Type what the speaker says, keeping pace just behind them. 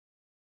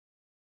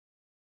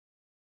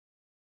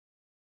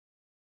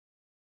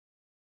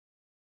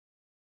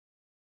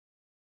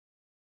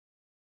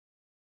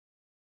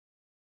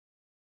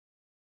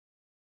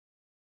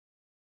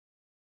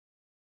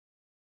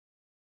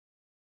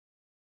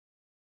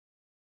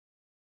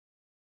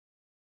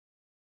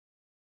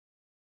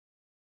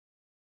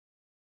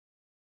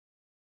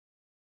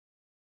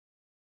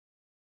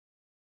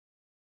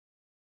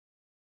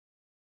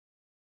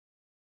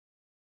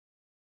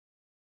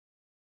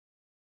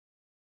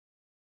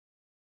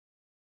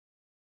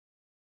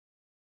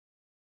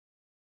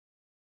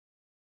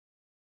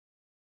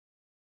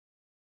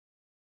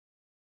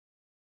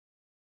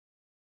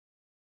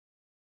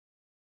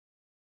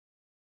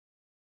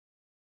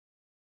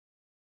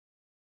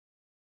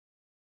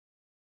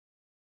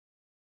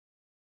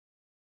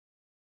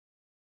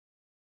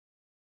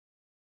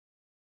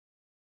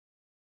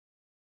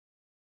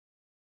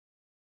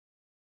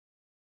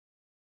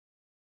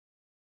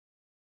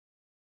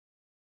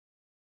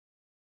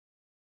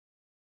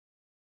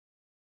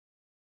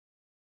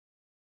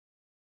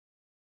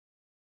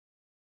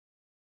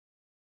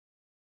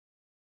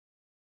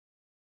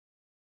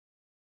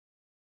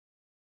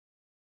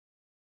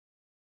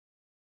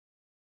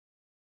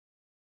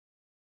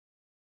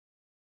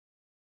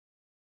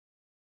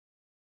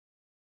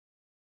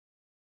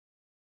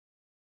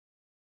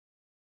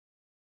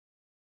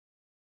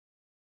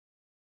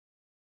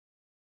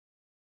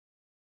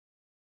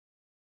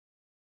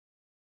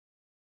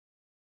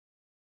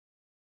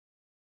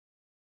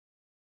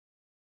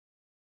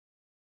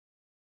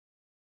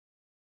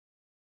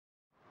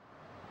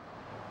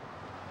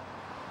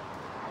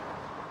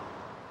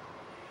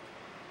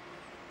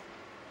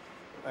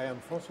I am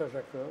François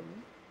Jacob.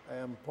 I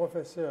am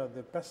professor at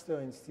the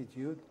Pasteur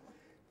Institute,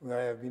 where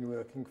I have been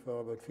working for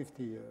about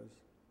 50 years.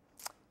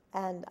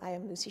 And I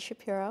am Lucy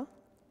Shapiro,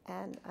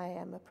 and I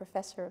am a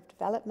professor of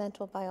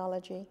developmental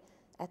biology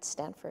at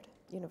Stanford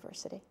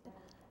University.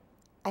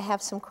 I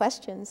have some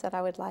questions that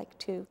I would like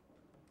to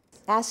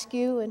ask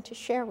you and to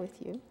share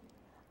with you.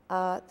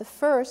 The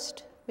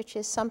first, which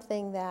is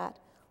something that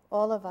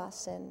all of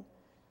us in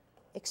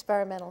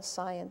experimental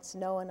science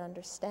know and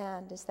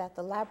understand, is that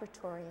the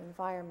laboratory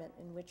environment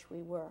in which we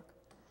work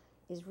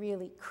is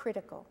really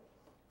critical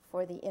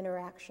for the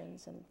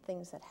interactions and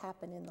things that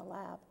happen in the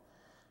lab.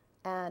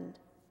 And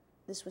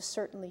this was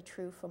certainly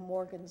true for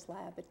Morgan's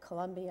lab at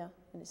Columbia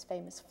in his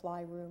famous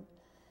fly room,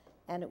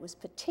 and it was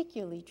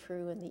particularly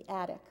true in the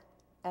attic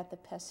at the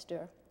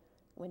Pasteur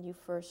when you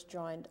first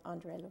joined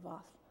André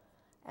Lavoie.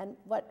 And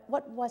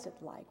what was it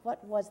like?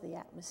 What was the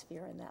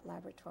atmosphere in that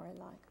laboratory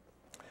like?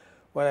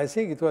 Well, I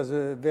think it was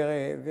a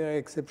very, very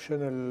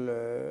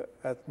exceptional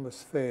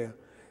atmosphere.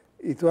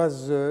 It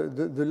was,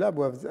 the lab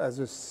has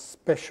a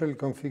special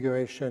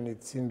configuration.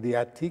 It's in the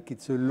attic.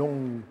 It's a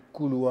long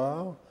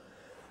couloir.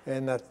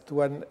 And at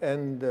one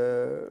end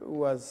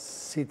was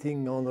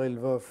sitting André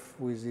Lavoie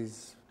with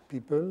his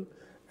people.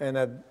 And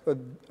at the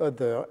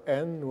other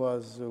end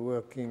was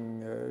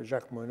working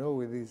Jacques Monod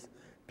with his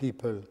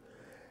people.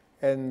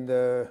 And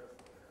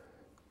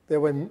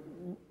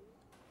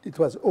it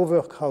was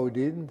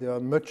overcrowded. There are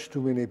much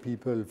too many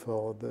people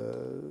for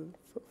the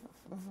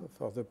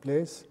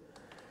place.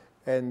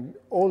 And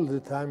all the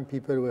time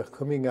people were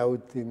coming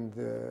out in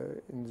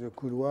the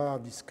couloir,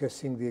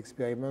 discussing the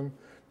experiment,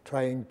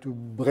 trying to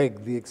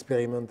break the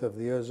experiment of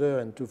the other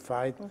and to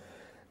fight.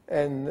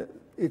 And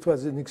it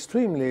was an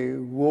extremely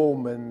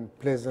warm and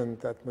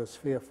pleasant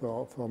atmosphere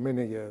for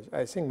many years.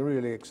 I think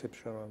really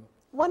exceptional.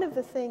 One of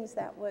the things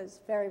that was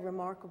very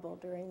remarkable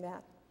during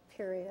that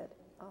period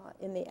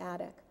in the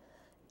attic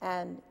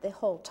and the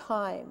whole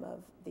time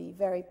of the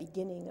very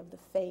beginning of the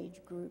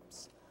phage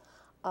groups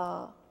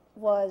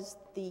was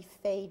the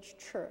phage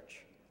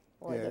church,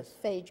 or yes. the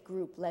phage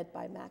group led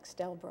by Max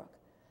Delbruck.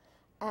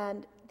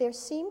 And there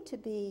seemed to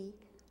be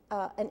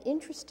an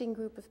interesting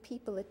group of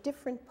people at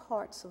different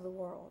parts of the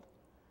world.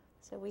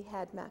 So we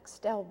had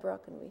Max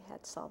Delbruck, and we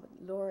had Salvador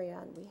Luria,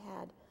 and we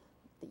had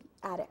the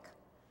attic.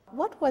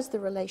 What was the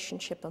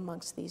relationship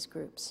amongst these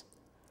groups?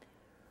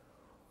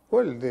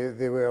 Well,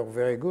 they were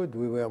very good.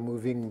 We were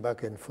moving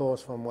back and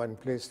forth from one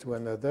place to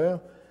another.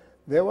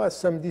 There was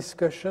some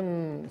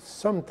discussion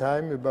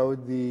sometime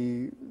about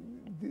the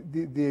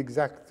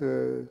exact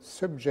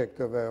subject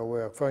of our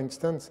work. For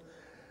instance,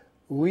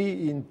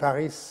 we in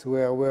Paris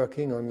were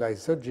working on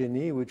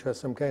lysogeny, which was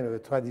some kind of a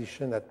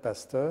tradition at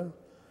Pasteur,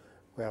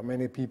 where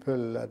many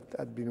people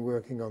had been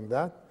working on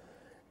that.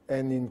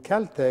 And in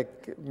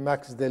Caltech,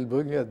 Max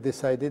Delbruck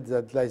decided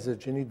that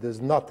lysogeny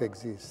does not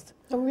exist.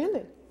 Oh,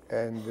 really?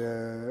 And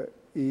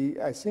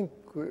I think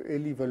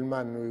Elie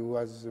Volman, who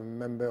was a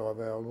member of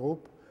our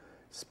group,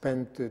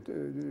 spent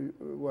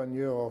 1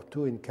 year or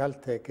two in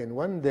Caltech, and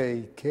one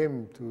day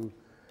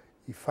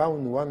he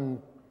found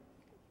one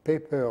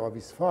paper of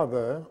his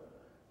father,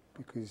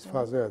 because his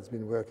father has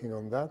been working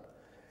on that,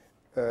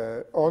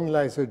 on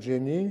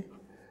lysogeny,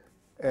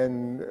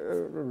 and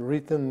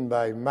written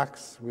by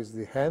Max with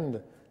the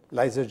hand,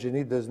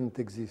 lysogeny doesn't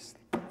exist,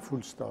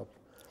 full stop.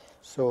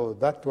 So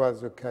that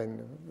was a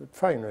kind of,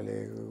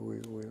 finally we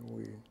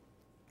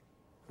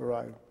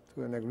arrived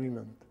to an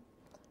agreement.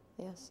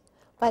 Yes.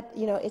 But,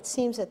 you know, it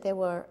seems that there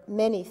were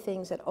many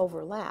things that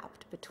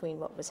overlapped between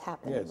what was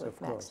happening with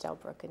Max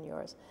Delbruck and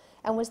yours.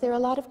 And was there a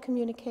lot of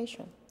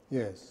communication?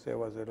 Yes, there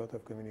was a lot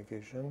of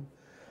communication.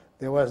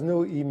 There was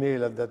no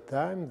email at that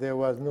time. There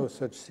was no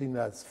such thing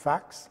as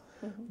fax,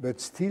 but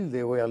still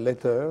there were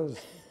letters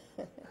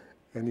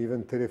and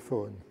even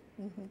telephone.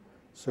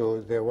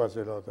 So there was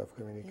a lot of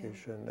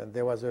communication, and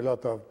there was a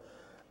lot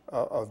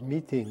of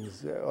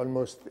meetings.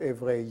 Almost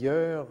every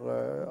year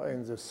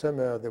in the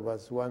summer there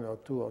was 1 or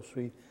 2 or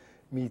 3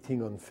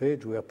 meetings on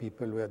phage where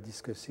people were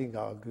discussing,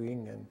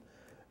 arguing,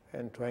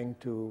 and trying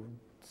to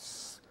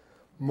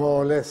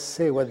more or less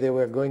say what they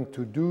were going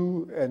to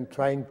do and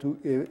trying to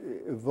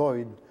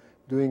avoid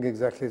doing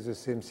exactly the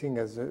same thing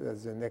as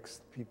the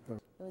next people.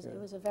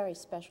 It was a very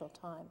special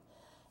time.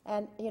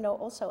 And, you know,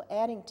 also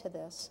adding to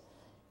this,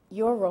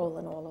 your role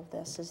in all of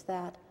this is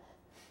that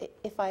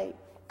if I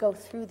go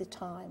through the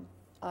time,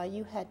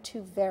 you had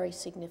 2 very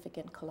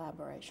significant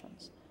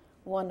collaborations.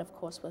 One, of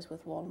course, was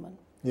with Wollman.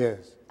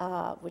 Yes.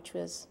 Which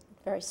was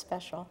very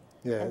special.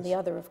 Yes. And the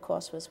other, of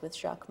course, was with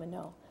Jacques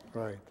Monod.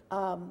 Right.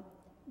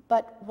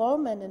 But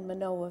Wollman and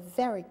Monod were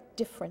very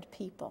different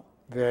people.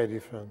 Very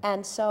different.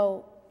 And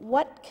so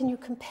can you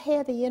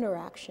compare the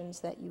interactions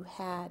that you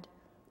had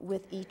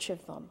with each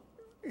of them?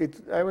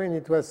 I mean,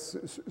 it was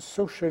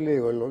socially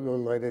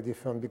already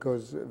different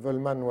because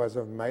Wollman was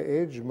of my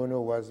age,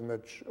 Monod was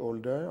much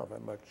older,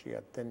 he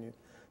had 10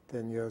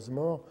 years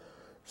more.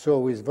 So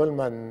with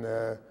Wollman,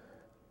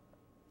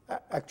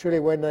 actually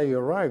when I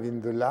arrived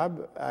in the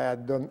lab, I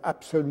had done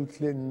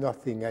absolutely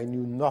nothing. I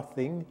knew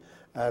nothing.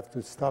 I had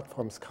to start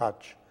from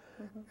scratch.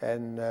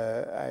 And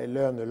I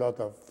learned a lot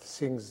of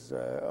things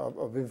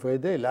of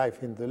everyday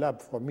life in the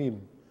lab from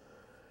him.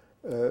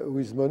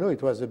 With Monod,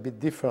 it was a bit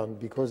different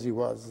because he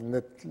was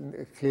not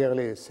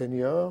clearly a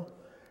senior.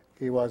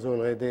 He was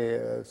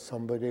already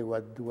somebody who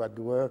had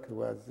worked,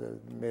 who has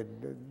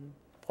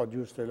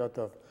produced a lot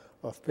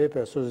of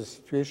papers, so the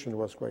situation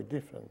was quite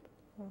different.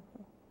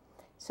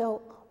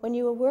 So when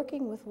you were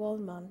working with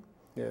Wollman,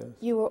 yes.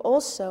 You were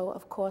also,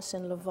 of course,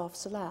 in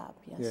Lvov's lab,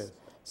 yes? Yes.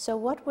 So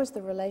what was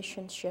the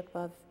relationship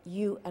of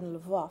you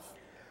and Lvov?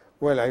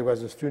 Well, I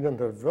was a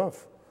student of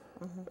Lvov.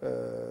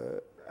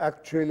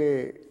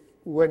 Actually,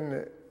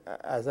 when,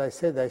 as I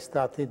said, I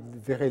started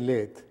very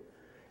late.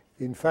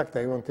 In fact,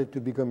 I wanted to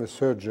become a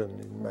surgeon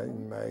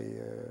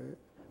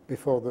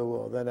before the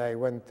war. Then I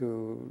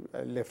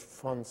left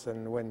France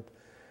and went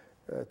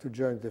to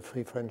join the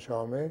Free French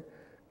Army.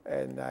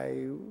 And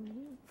I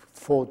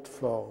fought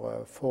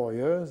for 4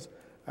 years.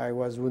 I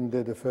was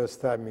wounded the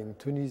first time in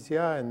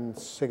Tunisia and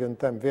second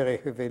time very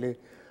heavily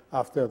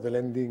after the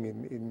landing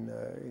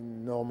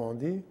in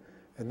Normandy.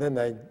 And then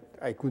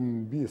I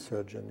couldn't be a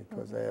surgeon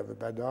because I have a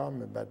bad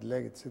arm, a bad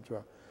leg,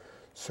 etc.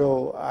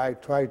 So I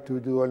tried to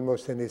do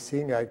almost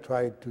anything. I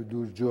tried to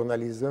do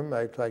journalism.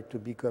 I tried to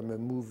become a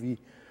movie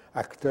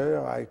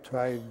actor. I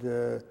tried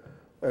a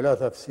lot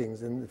of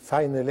things. And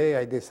finally,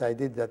 I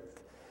decided that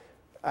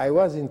I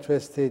was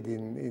interested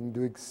in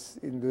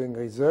doing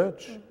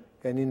research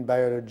and in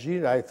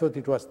biology. I thought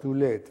it was too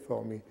late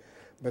for me.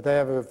 But I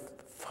have a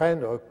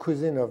friend or a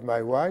cousin of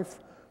my wife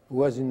who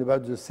was in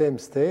about the same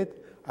state,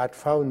 had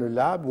found a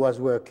lab, was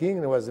working,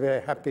 and was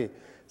very happy.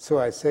 So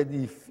I said,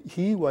 if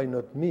he, why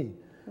not me?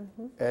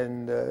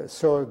 And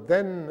so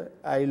then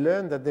I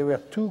learned that there were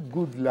 2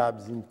 good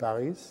labs in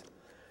Paris,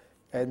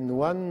 and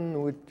one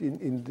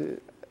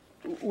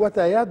what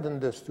I had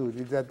understood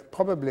is that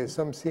probably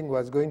something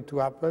was going to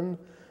happen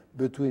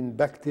between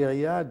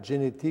bacteria,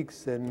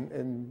 genetics,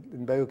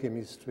 and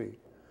biochemistry,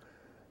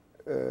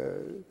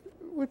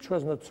 which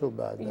was not so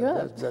bad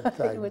at that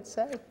time. I would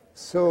say.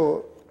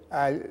 So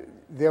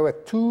there were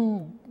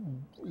 2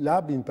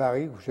 labs in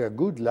Paris, which were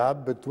good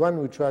labs, but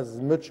one which was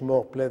much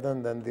more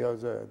pleasant than the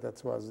other.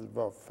 That was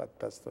Lvov at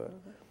Pasteur.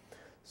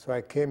 So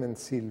I came and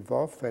see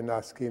Lvov and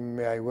asked him,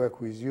 may I work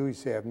with you? He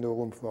said, I have no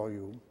room for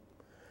you.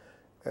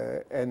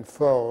 And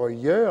for a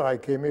year, I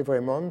came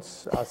every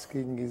month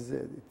asking,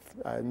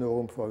 I have no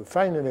room for you.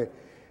 Finally,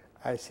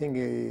 I think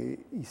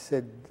he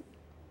said,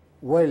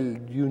 well,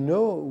 you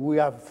know, we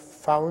have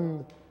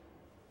found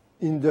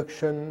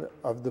induction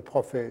of the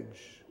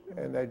prophage.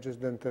 And I just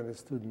didn't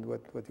understand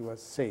what he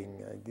was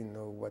saying. I didn't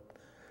know what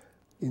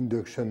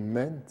induction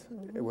meant,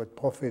 what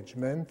prophage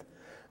meant.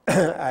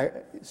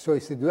 So he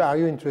said, are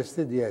you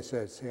interested? Yes.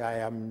 I said, I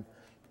am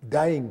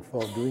dying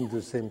for doing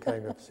the same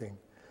kind of thing.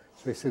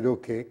 So he said,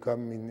 okay,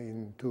 come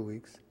in 2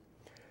 weeks.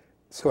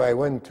 So I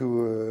went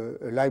to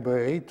a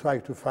library,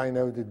 tried to find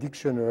out the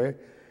dictionary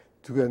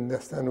to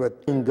understand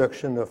what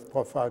induction of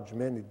prophage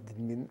meant. It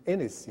didn't mean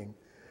anything.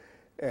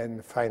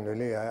 And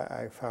finally,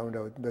 I found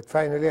out. But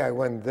finally, I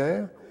went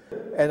there,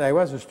 and I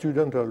was a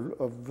student of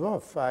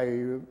Lvov.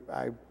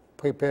 I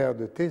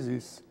prepared a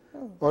thesis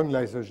on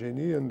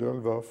lysogeny under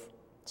Lvov.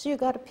 So you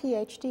got a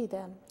PhD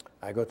then?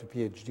 I got a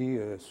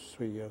PhD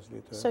 3 years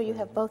later. So you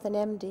have both an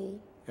MD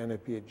and a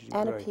PhD.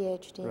 And right. a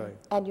PhD. Right.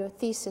 And your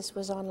thesis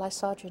was on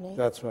lysogeny?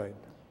 That's right.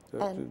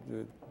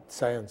 The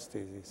science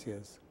thesis,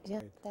 yes. Yeah,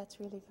 right. That's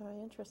really very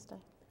interesting.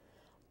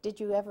 Did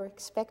you ever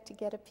expect to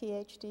get a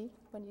PhD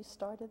when you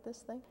started this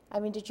thing? I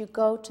mean, did you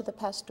go to the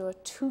Pasteur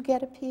to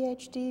get a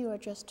PhD or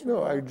just to...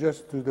 No, I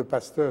just to the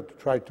Pasteur to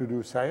try to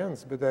do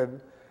science, but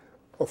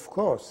of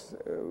course,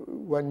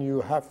 when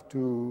you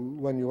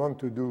want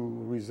to do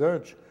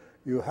research,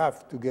 you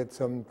have to get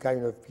some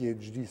kind of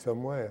PhD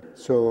somewhere.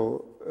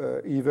 So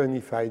even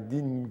if I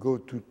didn't go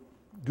to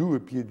do a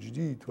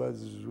PhD, it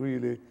was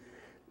really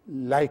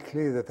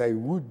likely that I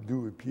would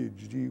do a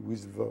PhD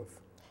with Lvov.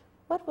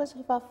 What was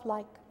Lvov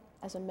like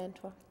as a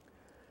mentor?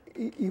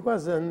 He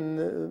was a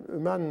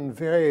man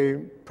very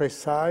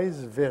precise,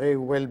 very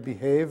well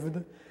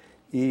behaved.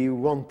 He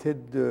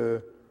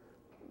wanted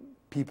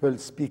people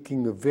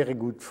speaking a very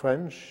good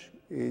French.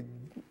 He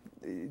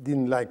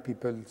didn't like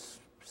people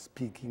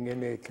speaking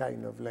any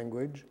kind of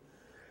language.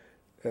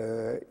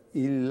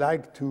 He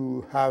liked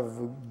to have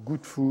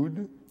good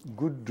food,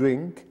 good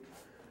drink.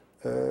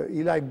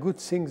 He liked good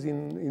things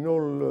in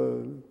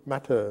all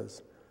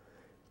matters.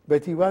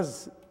 But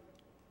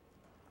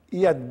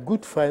he had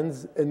good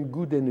friends and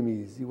good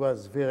enemies. He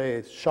was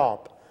very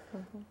sharp.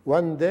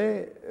 One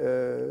day,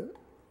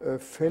 a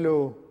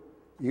fellow,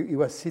 he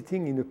was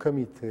sitting in a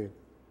committee,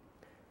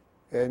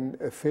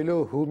 and a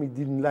fellow whom he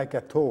didn't like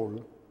at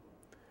all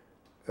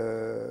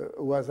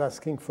was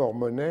asking for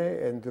money,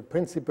 and the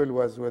principle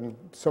was when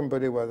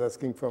somebody was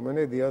asking for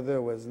money, the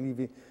other was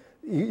leaving.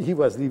 He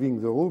was leaving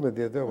the room, and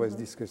the other was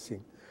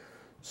discussing.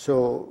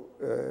 So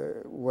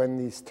when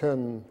his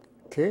turn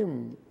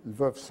came,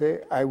 Lvov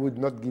said, I would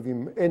not give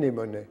him any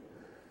money.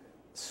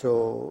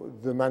 So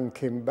the man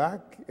came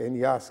back, and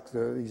he asked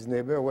his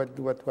neighbor what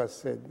was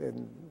said,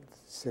 and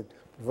said,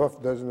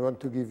 Lvov doesn't want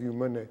to give you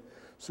money.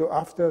 So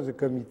after the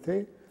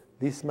committee,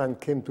 this man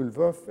came to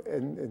Lvov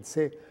and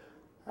said,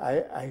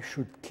 I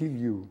should kill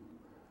you.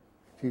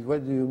 He said,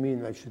 what do you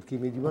mean I should kill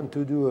me? Do you want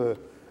to do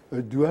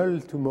a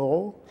duel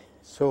tomorrow?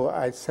 So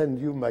I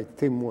send you my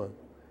témoin.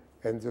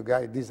 And the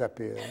guy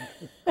disappeared.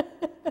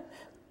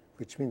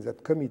 Which means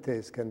that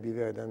committees can be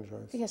very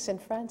dangerous. Yes, in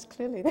France,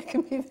 clearly, they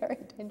can be very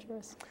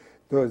dangerous.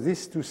 So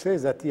this to say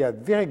that he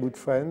had very good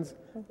friends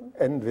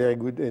and very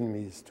good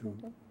enemies too.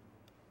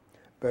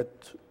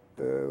 But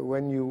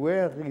when you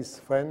were his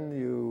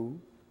friend,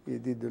 he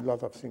did a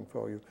lot of things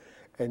for you.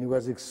 And he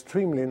was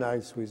extremely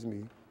nice with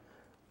me.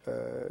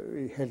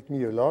 He helped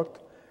me a lot.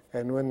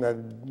 And when I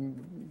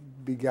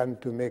began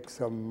to make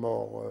some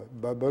more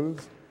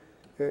bubbles,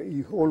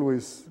 he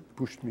always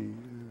pushed me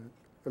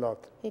a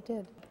lot. He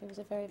did. He was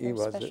a very, very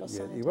special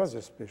scientist. He was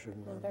a special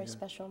man. A very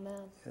special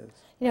man. Yes.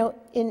 You know,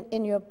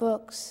 in your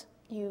books,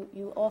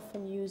 you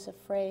often use a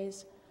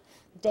phrase,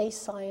 day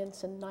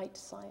science and night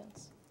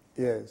science.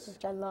 Yes.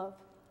 Which I love.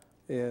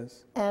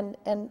 Yes. And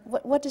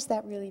what does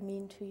that really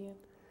mean to you?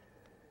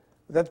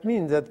 That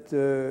means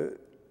that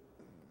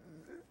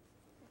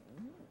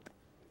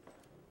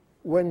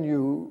when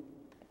you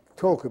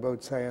talk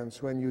about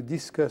science, when you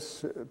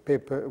discuss a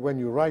paper, when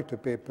you write a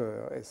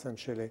paper,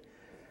 essentially,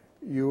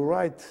 you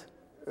write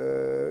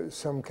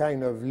some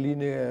kind of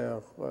linear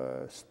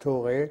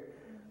story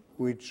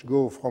which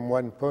go from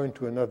one point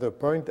to another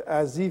point,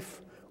 as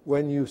if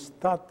when you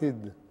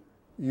started,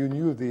 you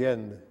knew the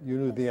end, you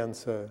knew the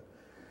answer.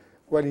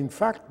 Well, in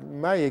fact,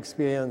 my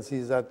experience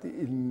is that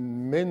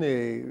in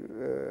many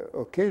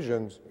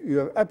occasions, you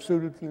have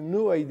absolutely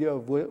no idea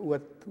of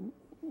what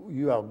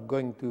you are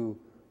going to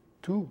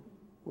do,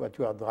 what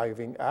you are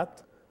driving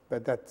at,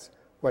 but that's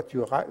what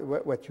you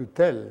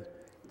tell.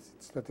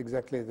 It's not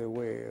exactly the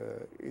way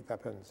it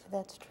happens.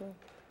 That's true.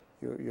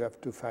 You have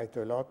to fight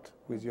a lot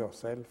with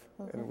yourself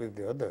and with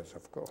the others,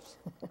 of course.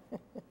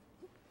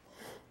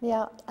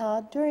 Yeah,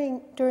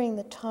 during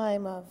the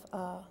time of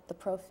the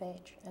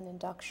prophage and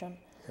induction,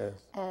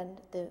 yes.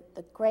 and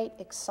the great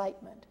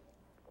excitement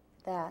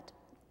that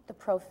the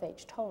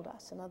prophage told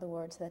us, in other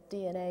words, that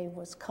DNA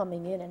was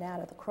coming in and out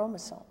of the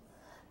chromosome,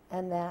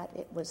 and that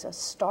it was a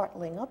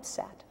startling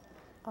upset.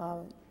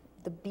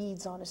 The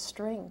beads on a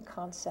string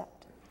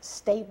concept,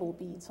 stable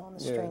beads on the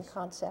string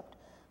concept,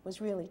 was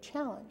really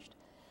challenged.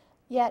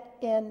 Yet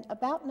in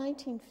about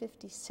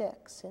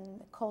 1956, in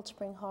the Cold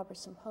Spring Harbor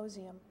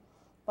Symposium,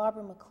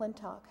 Barbara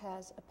McClintock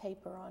has a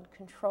paper on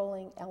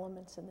controlling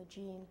elements in the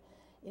gene,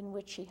 in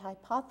which she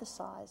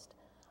hypothesized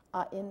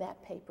in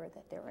that paper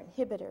that there are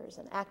inhibitors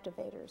and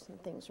activators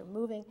and things are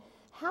moving.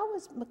 How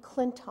was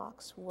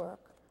McClintock's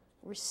work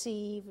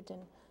received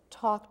and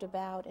talked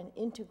about and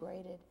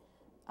integrated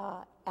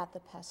at the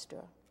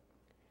Pasteur?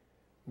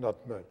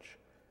 Not much.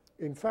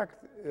 In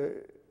fact,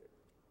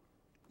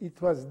 it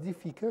was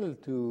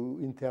difficult to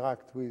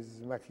interact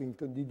with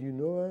McClintock. Did you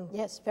know her?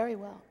 Yes, very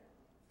well.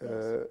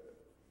 Yes.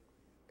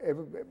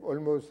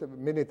 Almost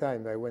many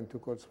times I went to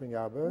Cold Spring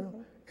Harbor,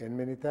 and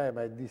many times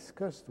I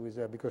discussed with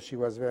her because she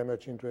was very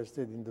much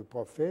interested in the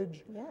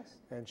prophage,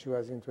 and she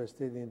was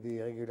interested in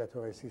the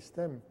regulatory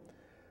system.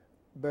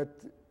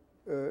 But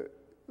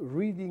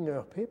reading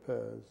her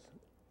papers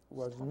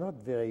was not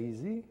very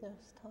easy,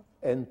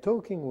 and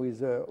talking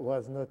with her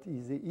was not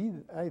easy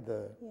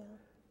either. Yeah.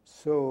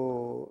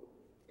 So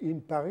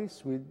in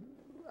Paris, we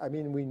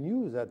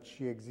knew that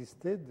she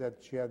existed,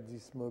 that she had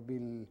these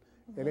mobile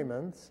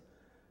elements,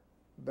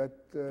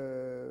 but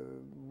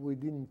we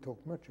didn't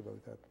talk much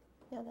about that.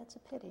 Yeah, that's a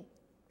pity.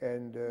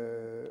 And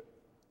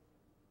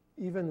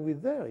even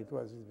with her, it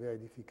was very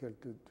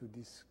difficult to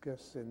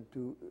discuss and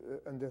to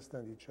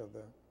understand each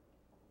other.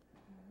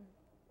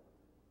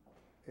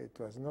 It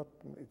was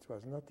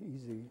not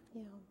easy.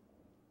 Yeah.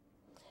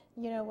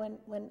 You know,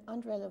 when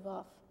Andrei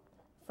Lvov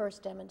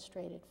first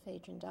demonstrated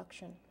phage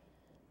induction,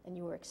 and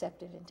you were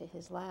accepted into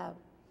his lab,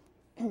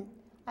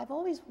 I've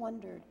always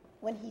wondered,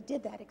 when he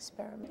did that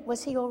experiment,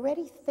 was he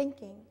already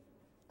thinking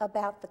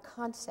about the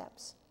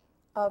concepts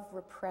of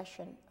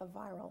repression of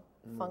viral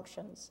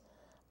functions,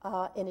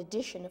 in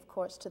addition, of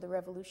course, to the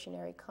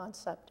revolutionary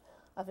concept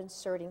of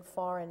inserting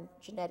foreign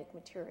genetic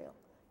material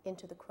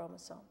into the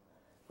chromosome?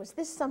 Was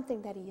this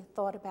something that he had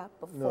thought about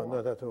before? No,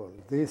 not at all.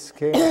 This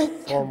came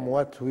from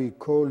what we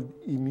called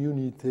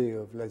immunity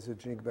of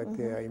lysogenic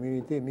bacteria.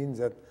 Immunity means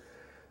that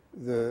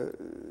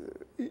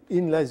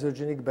in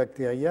lysogenic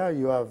bacteria,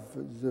 you have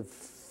the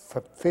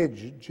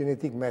phage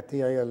genetic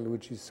material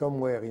which is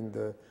somewhere in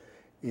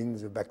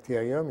the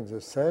bacterium, in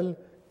the cell,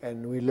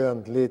 and we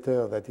learned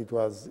later that it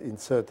was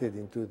inserted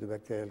into the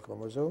bacterial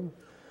chromosome.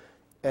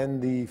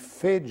 And the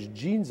phage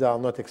genes are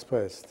not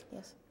expressed.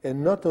 Yes.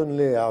 And not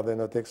only are they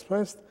not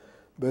expressed,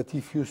 but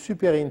if you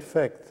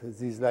superinfect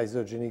these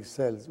lysogenic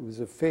cells with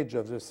a phage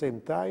of the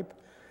same type,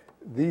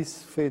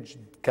 this phage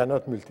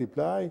cannot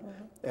multiply,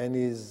 and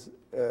his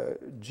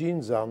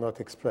genes are not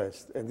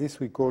expressed. And this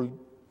we call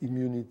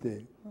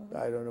immunity.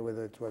 I don't know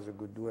whether it was a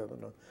good word or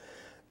not.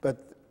 But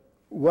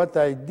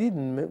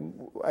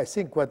I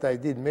think what I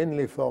did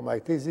mainly for my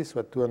thesis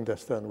was to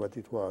understand what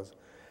it was.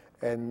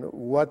 And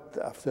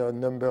after a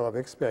number of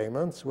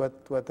experiments,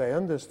 what I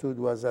understood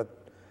was that,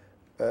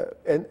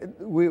 and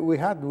we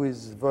had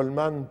with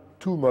Volman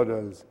two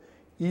models.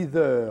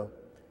 Either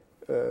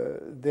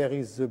there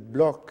is a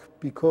block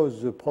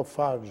because the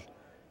prophage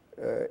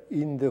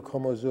in the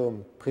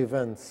chromosome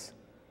prevents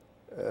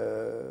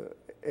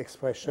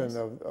expression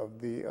of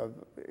the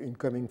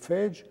incoming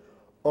phage,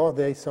 or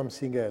there is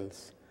something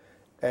else.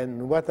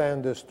 And what I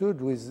understood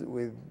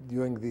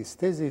during this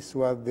thesis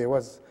was there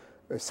was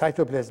a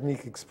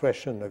cytoplasmic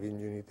expression of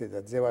immunity,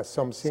 that there was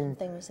something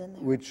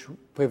which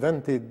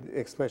prevented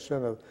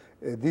expression of,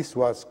 this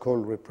was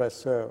called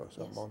repressor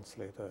some months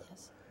later.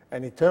 Yes.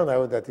 And it turned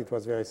out that it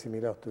was very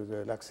similar to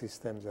the LAC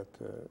systems that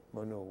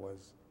Monod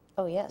was.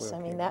 Oh yes, I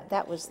mean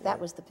that was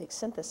the big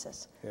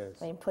synthesis. Yes.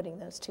 I mean, putting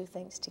those two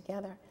things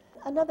together.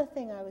 Another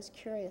thing I was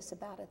curious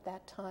about at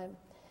that time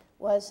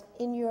was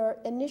in your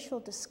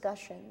initial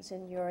discussions,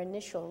 in your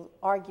initial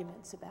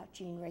arguments about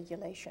gene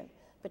regulation,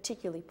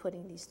 particularly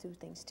putting these two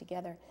things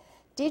together,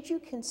 did you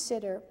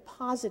consider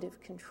positive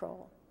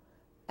control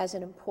as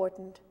an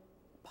important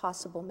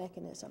possible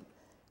mechanism,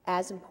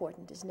 as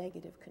important as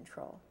negative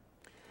control?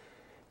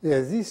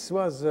 Yeah, this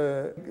was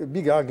a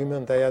big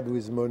argument I had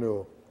with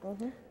Monod.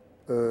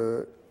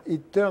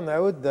 It turned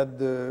out that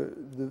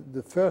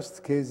the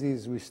first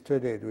cases we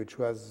studied, which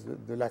was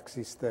the LAC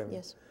system,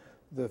 yes,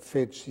 the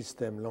phage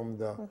system,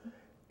 lambda,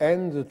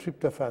 and the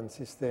tryptophan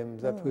system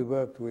that we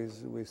worked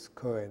with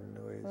Cohen,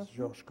 with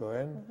George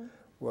Cohen,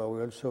 where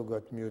we also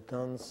got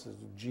mutants,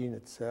 gene,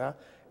 etc.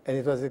 And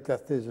it was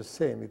exactly the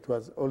same. It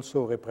was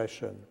also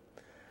repression.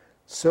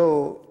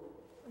 So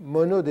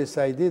Monod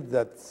decided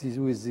that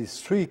with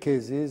these three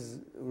cases,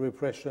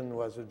 repression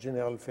was a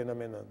general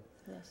phenomenon.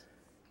 Yes.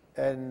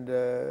 And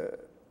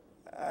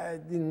I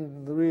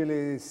didn't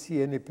really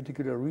see any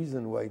particular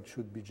reason why it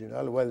should be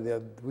general. Well,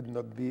 there would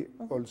not be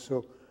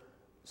also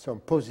some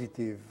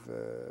positive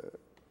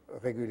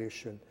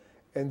regulation.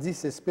 And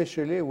this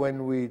especially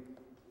when we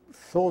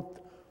thought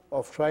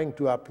of trying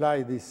to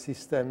apply these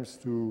systems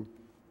to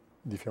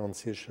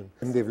differentiation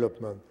and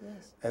development.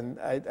 Yes. And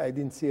I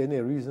didn't see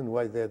any reason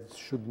why that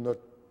should not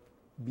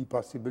be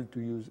possible to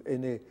use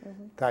any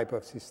type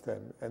of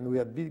system. And we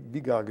had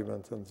big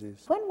arguments on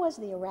this. When was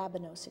the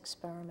Arabinos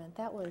experiment?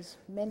 That was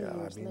many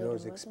years later,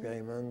 Arabinos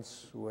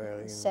experiments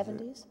were in the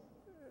 70s?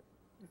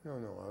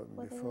 No,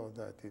 before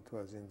that it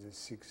was in the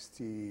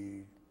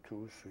 62,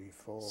 3,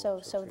 4.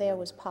 So there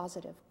was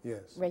positive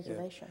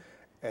regulation.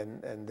 Yes.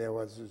 And there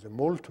was, the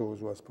maltose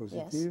was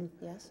positive.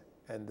 Yes.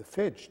 And the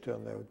phage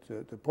turned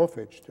out, the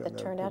prophage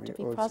turned out to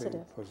be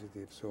positive.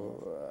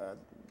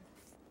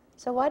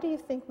 So why do you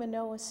think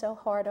Monod was so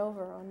hard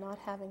over on not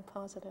having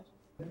positive?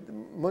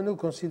 Monod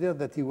considered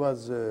that he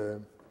was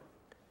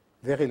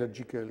very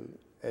logical,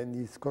 and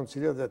he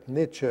considered that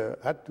nature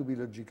had to be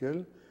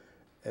logical,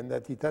 and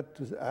that it had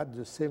to have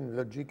the same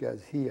logic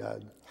as he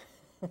had.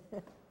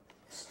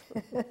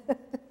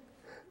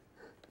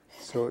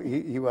 So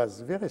he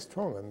was very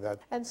strong on that.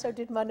 And so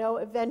did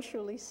Monod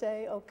eventually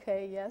say,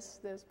 okay, yes,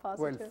 there's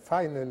positive? Well,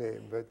 finally,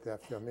 but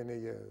after many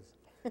years,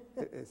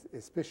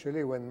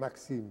 especially when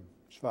Maxime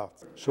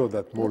Schwartz showed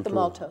that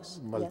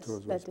maltose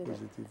was positive.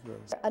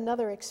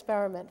 Another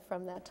experiment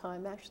from that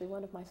time, actually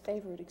one of my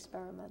favorite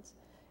experiments,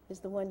 is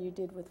the one you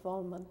did with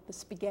Volman, the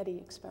spaghetti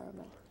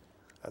experiment.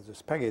 The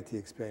spaghetti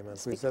experiment.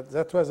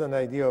 That was an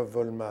idea of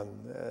Volman.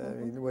 I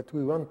mean, what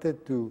we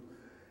wanted to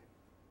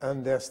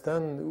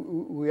understand,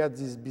 we had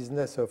this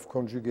business of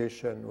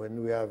conjugation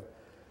when we have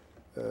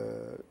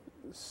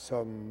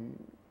some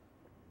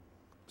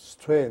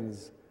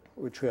strains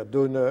which were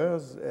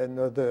donors and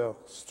other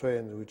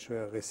strains which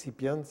were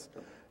recipients.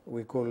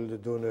 We call the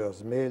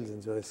donors males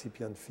and the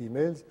recipient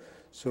females.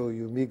 So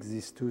you mix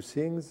these two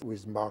things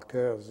with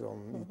markers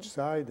on each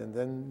side, and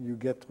then you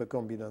get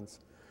recombinants.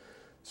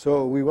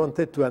 So we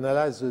wanted to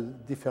analyze the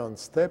different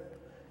steps,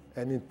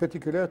 and in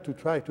particular to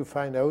try to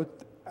find out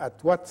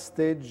at what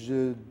stage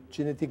the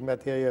genetic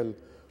material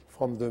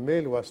from the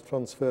male was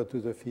transferred to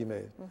the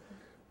female.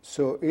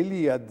 So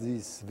Elie had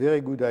this very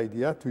good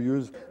idea to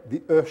use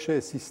the Hershey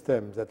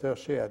system that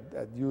Hershey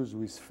had used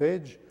with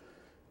phage.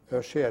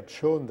 Hershey had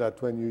shown that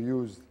when you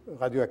use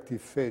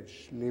radioactive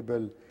phage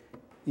labeled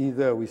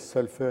either with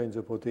sulfur in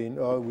the protein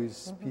or with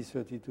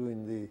p32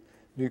 in the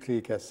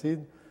nucleic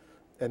acid,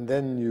 and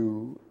then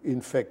you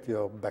infect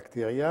your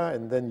bacteria,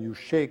 and then you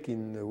shake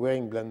in a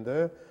weighing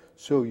blender,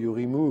 so you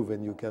remove,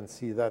 and you can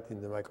see that in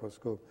the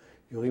microscope,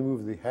 you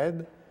remove the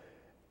head,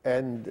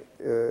 and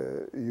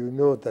you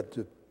know that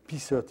the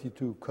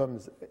p32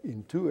 comes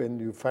into,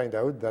 and you find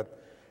out that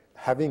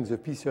having the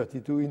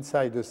p32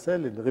 inside the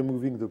cell and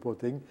removing the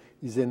protein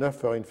is enough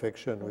for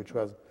infection, which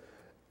was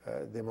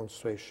a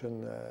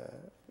demonstration,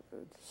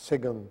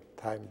 second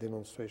time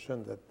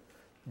demonstration that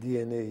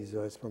DNA is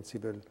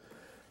responsible.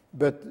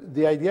 But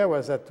the idea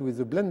was that with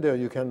the blender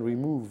you can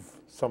remove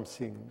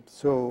something.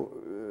 So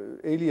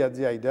Elie had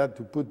the idea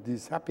to put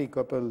these happy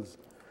couples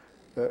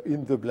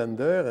in the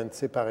blender and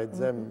separate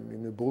them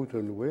in a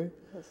brutal way.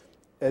 Yes.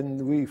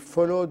 And we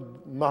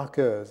followed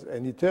markers,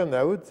 and it turned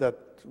out that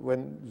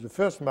when the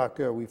first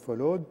marker we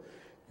followed,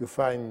 you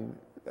find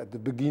at the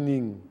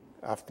beginning,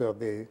 after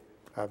they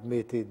have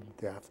mated,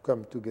 they have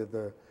come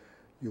together,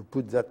 you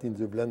put that in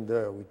the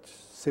blender, which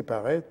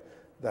separate,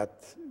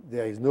 that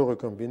there is no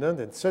recombinant,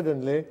 and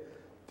suddenly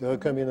the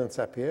recombinants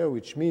appear,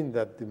 which means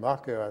that the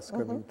marker has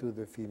come into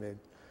the female.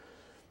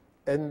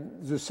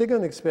 And the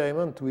second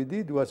experiment we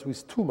did was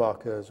with two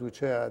markers,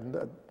 which are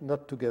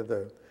not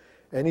together.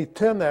 And it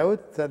turned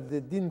out that they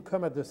didn't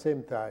come at the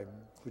same time.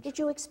 Did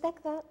you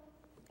expect that?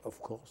 Of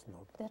course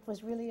not. That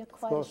was really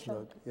quite of course a shock.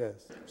 Not,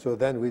 yes. So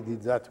then we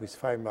did that with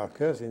 5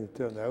 markers, and it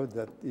turned out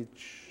that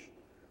each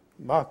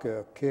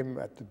marker came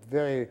at a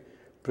very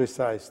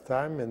precise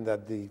time, and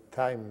that the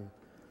time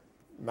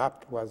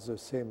map was the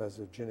same as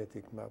the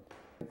genetic map.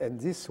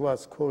 And this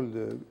was called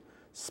the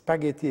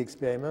spaghetti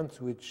experiment,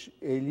 which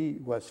Eli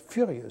was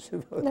furious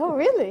about. No,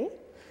 really?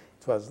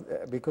 It was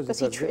because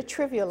it he was,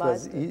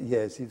 trivialized it.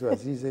 Yes, it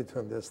was easy to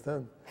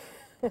understand.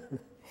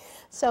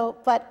 So,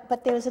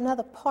 but there's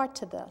another part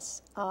to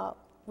this,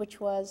 which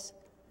was,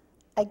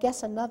 I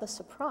guess, another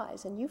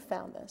surprise, and you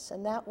found this,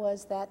 and that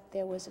was that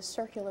there was a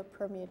circular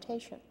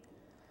permutation.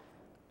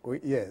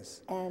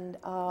 Yes. And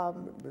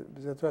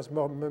that was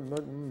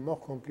more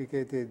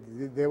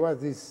complicated. There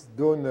was this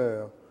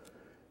donor.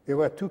 There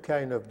were two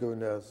kinds of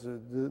donors.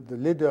 The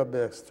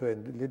Lederberg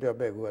strain,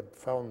 Lederberg, who had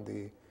found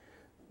the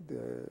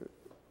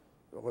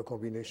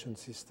recombination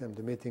system,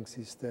 the mating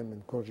system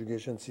and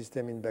conjugation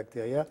system in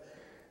bacteria,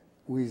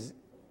 with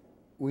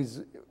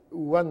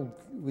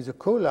a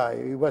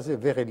coli. He was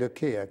very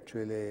lucky,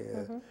 actually,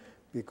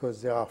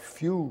 because there are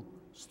few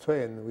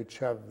strains which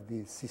have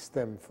the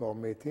system for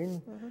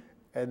mating,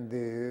 and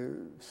the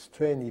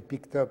strain he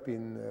picked up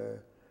in,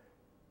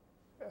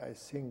 I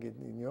think,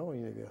 in your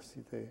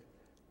university.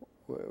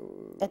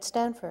 At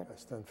Stanford. At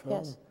Stanford.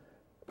 Yes.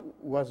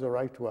 Was the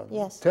right one.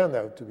 Yes. Turned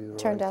out to be the right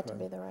one. Turned out to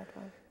be the right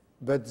one.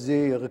 But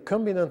the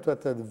recombinant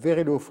was at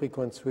very low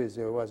frequency.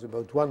 There was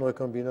about 1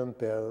 recombinant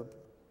per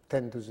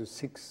 10 to the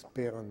 6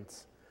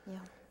 parents. Yeah.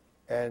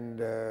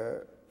 And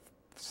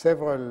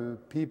several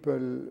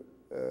people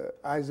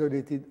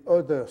isolated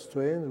other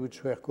strains,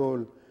 which were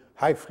called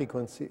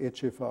high-frequency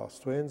HFR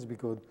strains,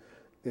 because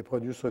they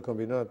produce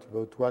recombinant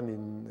about 1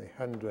 in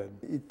 100.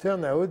 It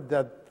turned out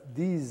that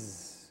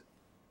these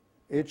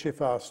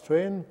HFR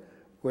strains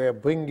were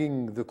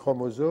bringing the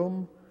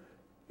chromosome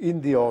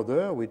in the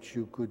order, which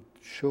you could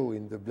show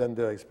in the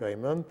blender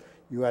experiment.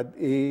 You had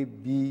A,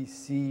 B,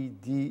 C,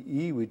 D,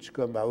 E, which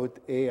come out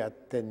A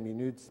at 10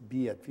 minutes,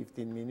 B at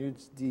 15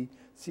 minutes, D,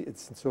 C, and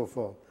so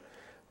forth.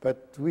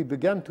 But we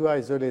began to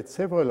isolate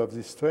several of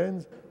these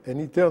strains, and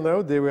it turned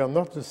out they were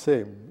not the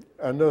same.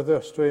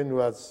 Another strain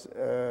was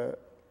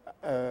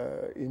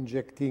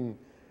injecting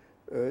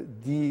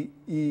D,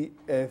 E,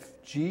 F,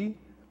 G.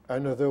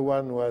 Another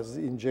one was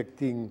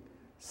injecting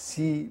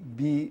C,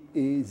 B,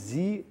 A,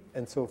 Z,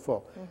 and so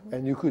forth.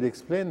 And you could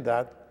explain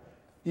that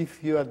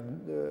if you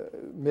had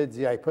made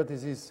the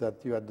hypothesis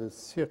that you had the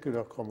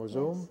circular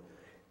chromosome,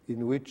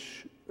 in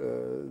which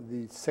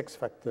the sex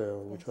factor,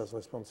 which was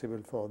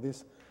responsible for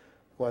this,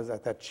 was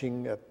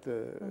attaching at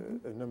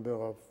a number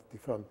of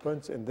different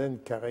points and then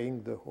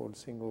carrying the whole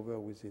thing over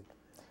with it.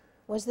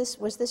 Was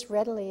this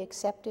readily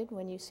accepted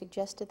when you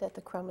suggested that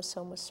the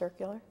chromosome was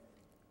circular?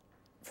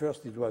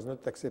 First, it was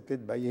not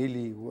accepted by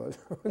Eli, who was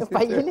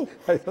by Eli?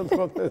 I don't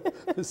want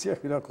the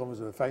circular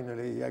chromosome.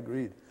 Finally, he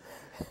agreed.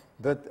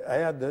 But I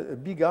had a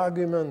big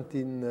argument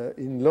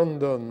in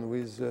London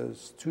with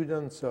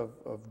students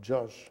of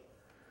Josh,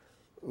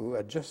 who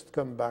had just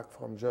come back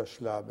from Josh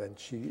lab, and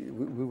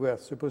we were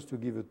supposed to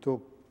give a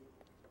talk,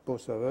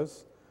 both of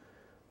us,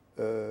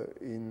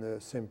 in a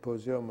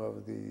symposium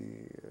of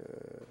the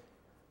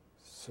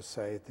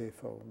Society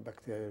for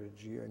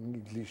Bacteriology, an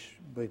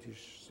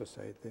English-British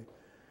society.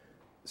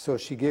 So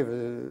she gave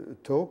a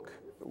talk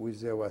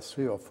with, there was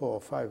 3 or 4 or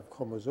 5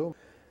 chromosomes,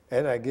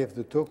 and I gave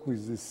the talk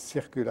with this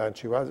circular, and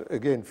she was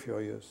again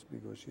furious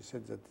because she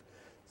said that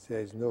there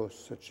is no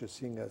such a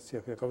thing as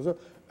circular chromosome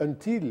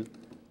until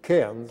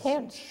Cairns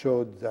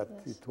showed that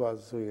it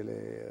was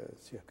really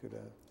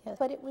circular. Yes.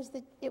 But it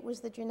was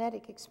the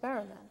genetic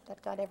experiment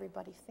that got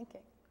everybody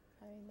thinking.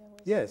 I mean,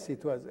 yes,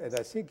 it was, and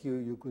I think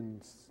you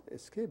couldn't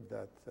escape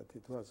that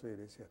it was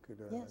really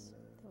circular. Yes,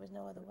 and, there was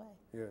no other way.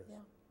 Yes. Yeah.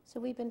 So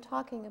we've been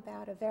talking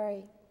about a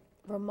very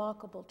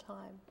remarkable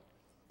time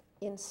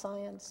in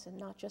science, and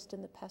not just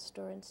in the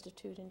Pasteur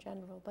Institute in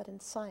general, but in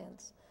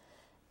science.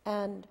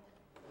 And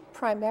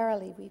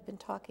primarily we've been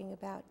talking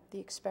about the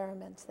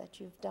experiments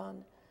that you've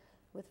done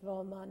with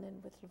Roman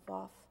and with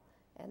Lvov,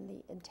 and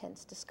the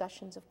intense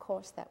discussions, of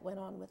course, that went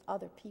on with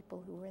other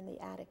people who were in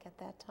the attic at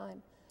that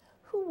time.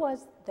 Who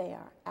was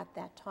there at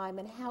that time,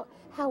 and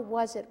how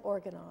was it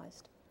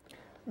organized?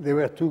 There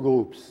were 2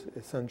 groups,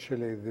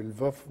 essentially. The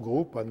Lvov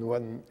group on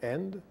one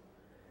end,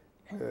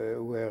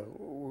 where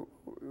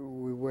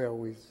we were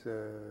with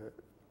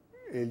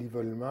Elie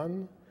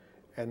Volman,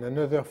 and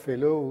another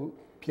fellow,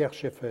 Pierre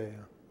Schaeffer,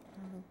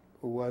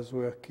 who was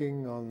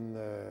working on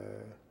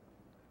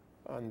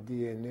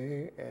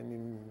DNA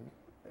and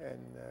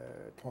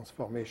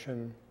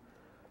transformation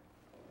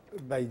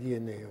by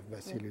DNA of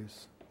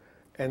Bacillus.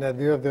 And at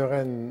the other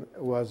end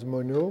was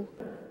Mono,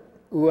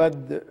 who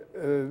had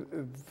a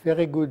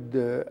very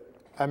good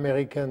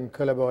American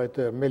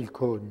collaborator, Mel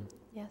Cohn.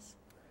 Yes.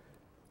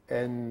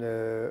 And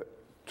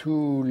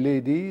two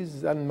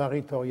ladies,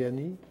 Anne-Marie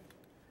Toriani,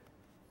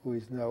 who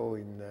is now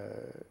in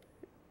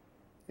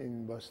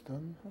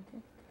Boston,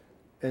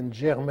 and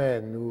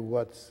Germaine, who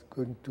was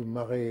going to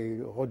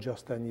marry Roger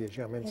Stanier,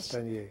 Germaine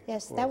Stanier.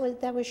 Yes, that was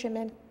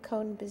Germaine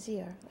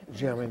Cohn-Basier.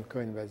 Germaine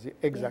Cohn-Basier,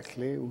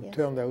 exactly, yes. who yes.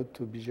 turned out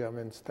to be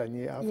Germaine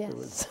Stanier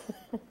afterwards.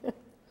 Yes.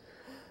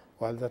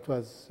 Well, that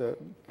was,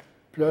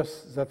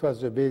 plus that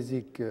was the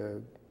basic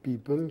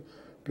people,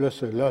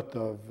 plus a lot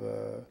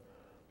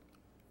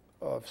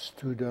of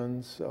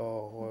students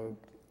or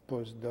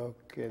postdoc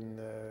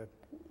and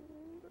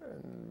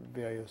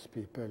various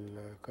people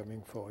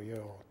coming for a year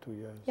or 2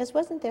 years. Yes,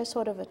 wasn't there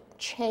sort of a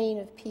chain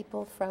of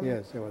people from,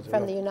 yes, there was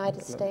from the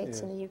United States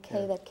yes, and the UK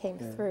yes, that came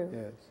through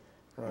yes,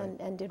 right.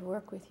 and did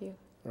work with you?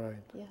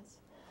 Right. Yes.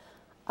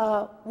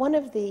 One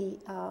of the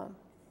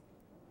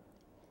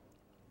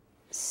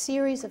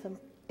series of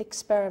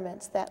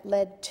experiments that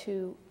led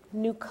to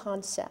new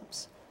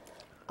concepts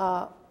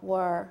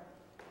were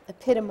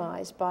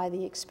epitomized by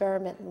the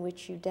experiment in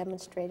which you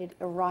demonstrated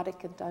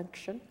erotic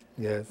induction,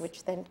 yes.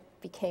 which then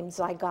became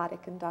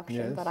zygotic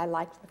induction, yes. but I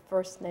liked the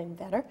first name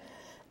better.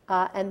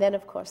 And then,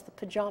 of course, the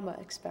pajama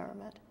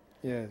experiment.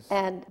 Yes.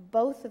 And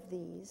both of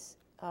these,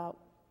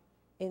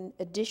 in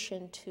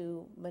addition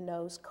to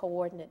Monod's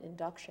coordinate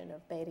induction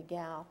of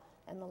beta-gal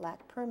and the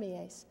lac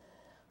permease,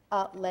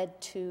 led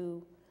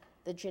to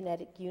the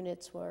genetic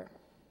units were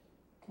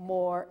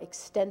more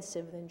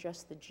extensive than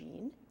just the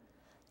gene,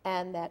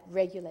 and that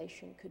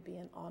regulation could be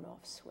an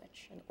on-off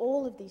switch. And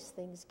all of these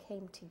things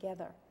came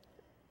together.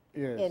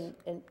 Yes.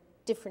 And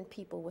different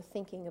people were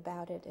thinking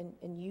about it,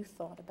 and you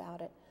thought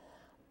about it.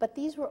 But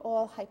these were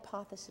all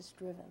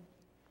hypothesis-driven.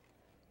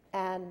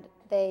 And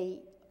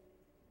they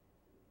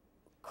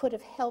could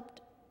have helped,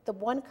 the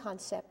one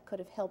concept could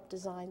have helped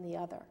design the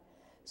other.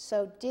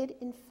 So did,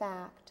 in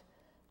fact,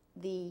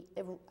 the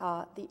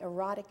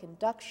erotic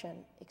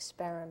induction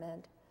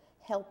experiment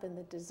help in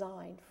the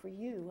design for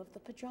you of the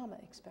pajama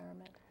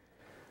experiment?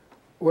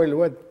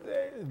 Well,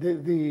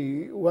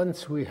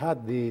 once we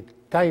had the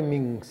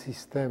timing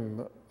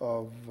system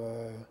of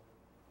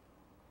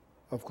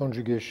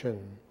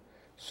conjugation,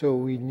 so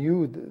we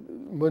knew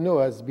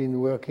Monod has been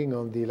working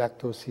on the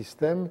lactose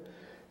system,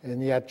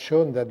 and he had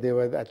shown that there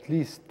were at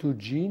least two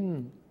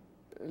genes,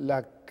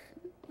 like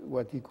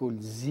what he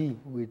called Z,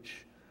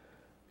 which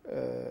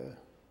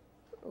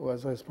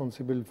was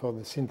responsible for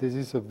the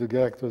synthesis of the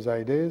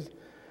galactosidase,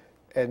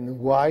 and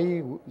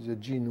Y, the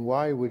gene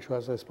Y, which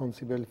was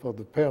responsible for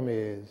the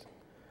permease.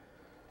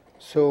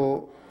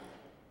 So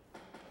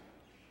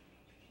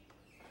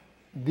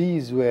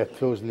these were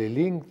closely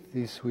linked,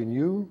 this we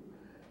knew,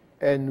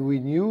 and we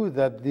knew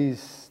that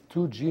these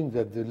two genes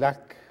at the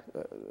lac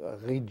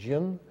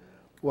region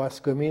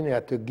was coming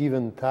at a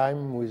given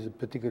time with a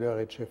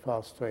particular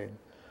HFR strain.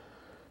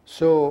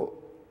 So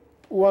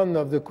one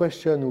of the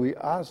questions we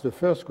asked, the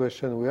first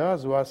question we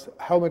asked was,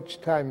 how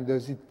much time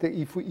does it take,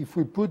 if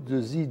we put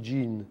the Z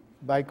gene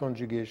by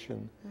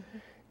conjugation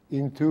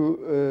into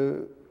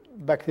a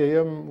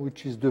bacterium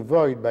which is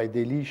devoid by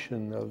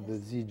deletion of the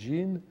Z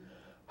gene,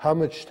 how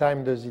much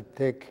time does it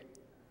take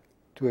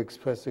to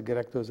express the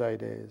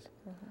galactosidase?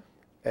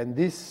 And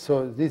this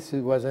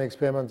was an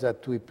experiment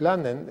that we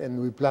planned, and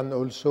we planned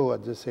also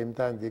at the same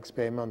time the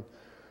experiment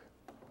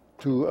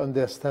to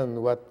understand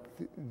what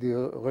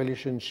the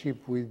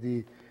relationship with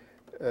the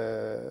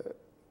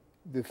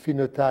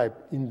phenotype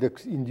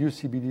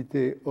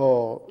inducibility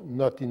or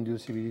not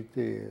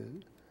inducibility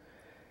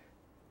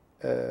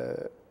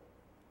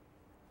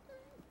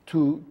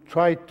to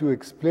try to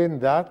explain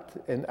that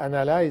and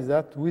analyze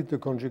that with the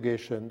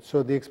conjugation.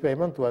 So the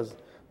experiment was,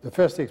 the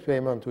first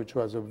experiment which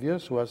was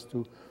obvious was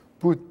to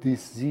put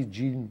this Z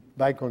gene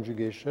by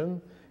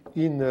conjugation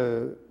in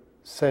a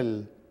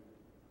cell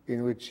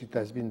in which it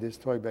has been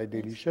destroyed by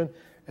deletion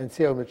and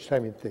see how much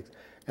time it takes.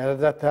 And at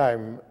that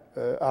time,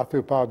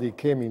 Arthur Pardee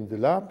came in the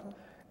lab,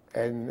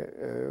 and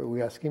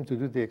we asked him to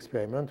do the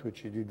experiment,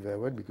 which he did very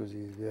well because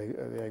he's a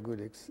very good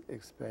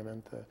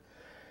experimenter.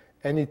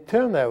 And it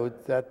turned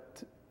out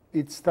that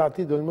it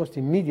started almost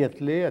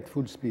immediately at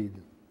full speed,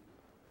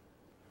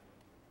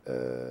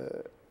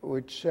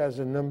 which has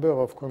a number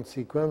of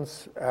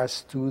consequences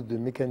as to the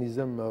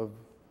mechanism of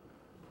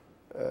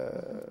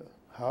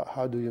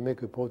how do you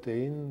make a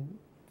protein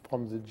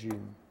from the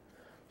gene.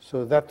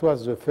 So that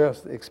was the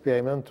first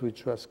experiment,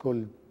 which was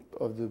called,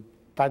 of the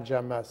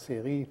pajama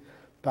series,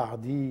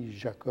 Pardee,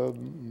 Jacob,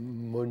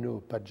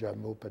 Monod,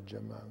 pajama,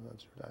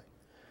 that's right.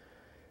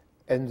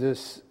 And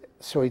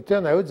so it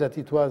turned out that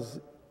it was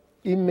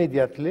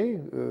immediately,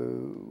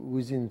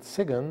 within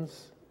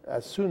seconds,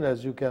 as soon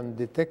as you can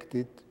detect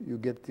it, you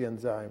get the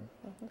enzyme,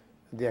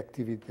 the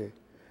activity.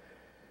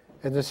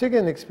 And the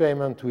second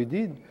experiment we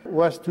did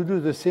was to do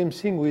the same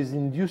thing with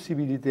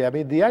inducibility. I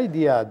mean, the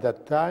idea at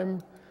that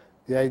time,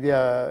 the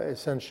idea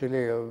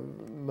essentially of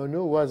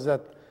Monod was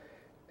that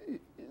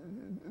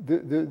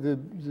the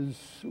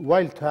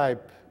wild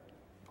type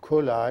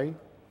coli,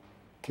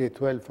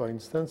 K12 for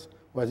instance,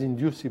 was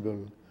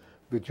inducible,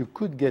 but you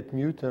could get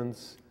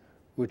mutants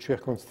which were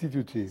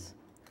constitutive.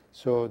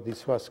 So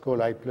this was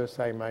called I plus,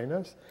 I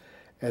minus.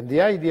 And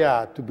the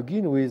idea to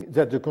begin with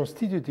that the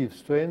constitutive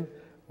strain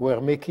were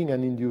making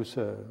an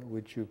inducer,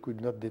 which you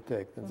could not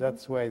detect. And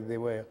that's why they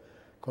were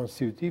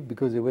constitutive,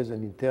 because there was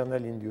an internal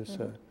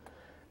inducer.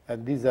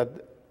 And these are,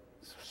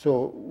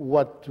 so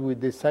what we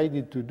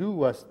decided to do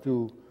was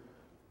to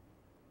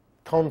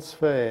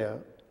transfer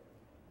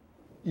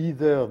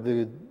either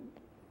the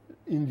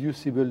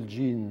inducible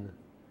gene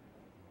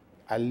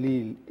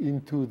allele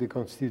into the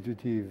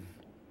constitutive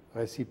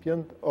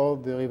recipient or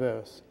the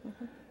reverse,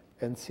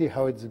 and see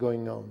how it's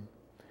going on.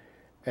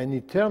 And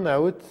it turned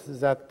out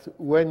that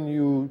when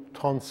you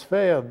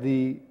transfer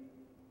the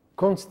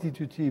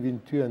constitutive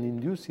into an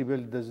inducible,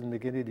 it doesn't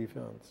make any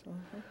difference.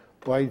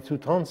 While to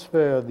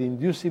transfer the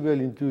inducible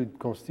into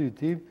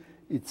constitutive,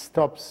 it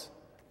stops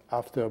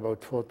after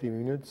about 40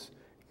 minutes.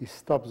 It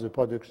stops the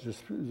production,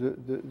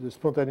 the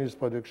spontaneous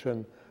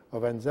production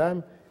of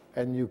enzyme,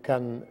 and you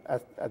can,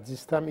 at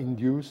this time,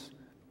 induce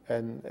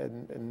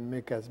and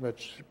make as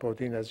much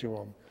protein as you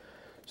want.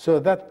 So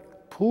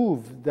that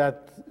proved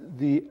that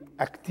the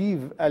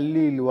active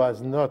allele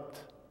was not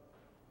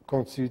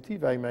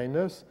constitutive, I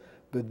minus,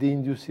 but the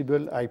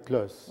inducible I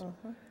plus.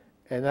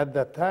 And at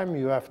that time,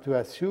 you have to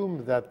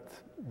assume that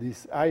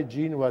this I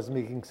gene was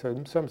making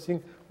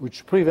something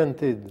which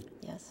prevented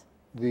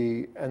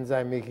the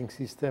enzyme making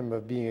system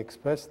of being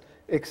expressed,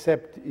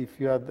 except if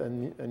you had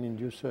an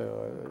inducer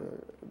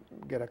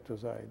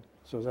galactoside.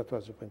 So that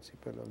was the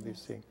principle of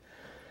this thing.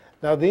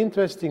 Now, the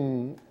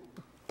interesting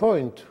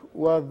point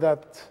was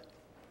that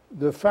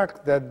the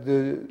fact that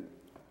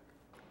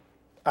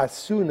as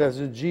soon as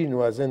the gene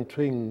was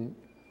entering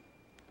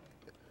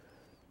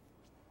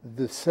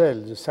the cell,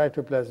 the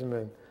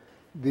cytoplasm,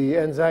 the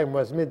enzyme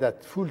was made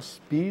at full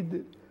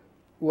speed,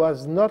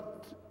 was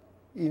not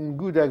in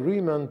good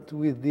agreement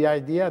with the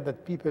idea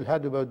that people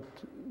had about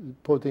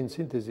protein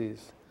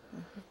synthesis.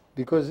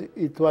 Because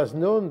it was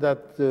known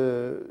that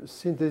the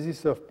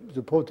synthesis of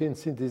the protein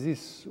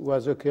synthesis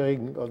was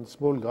occurring on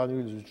small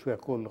granules which were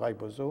called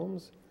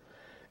ribosomes.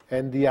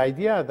 And the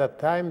idea at that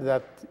time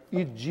that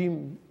each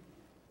gene,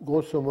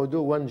 grosso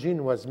modo, one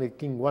gene was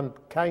making one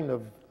kind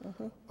of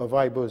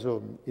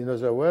ribosome. In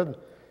other words,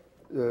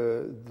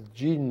 the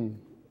gene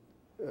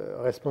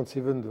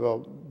responsible for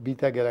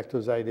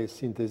beta-galactosidase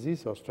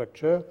synthesis or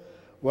structure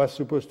was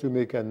supposed to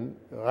make a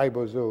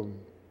ribosome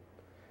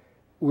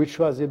which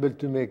was able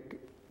to make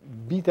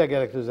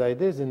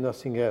beta-galactosidase and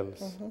nothing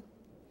else.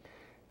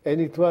 And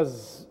it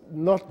was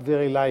not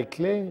very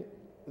likely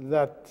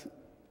that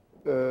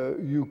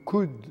you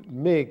could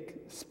make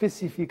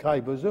specific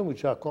ribosome,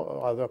 which are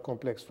rather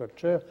complex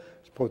structure,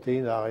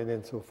 protein, RNA,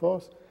 and so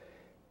forth,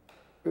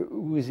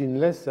 within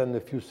less than a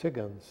few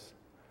seconds.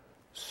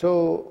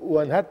 So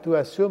one had to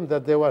assume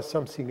that there was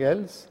something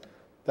else,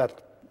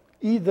 that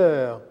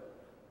either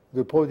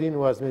the protein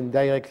was made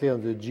directly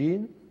on the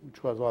gene,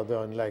 which was rather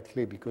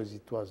unlikely because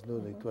it was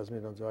known it was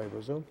made on the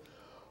ribosome,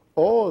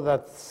 or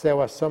that there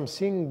was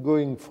something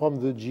going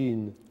from the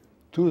gene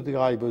to the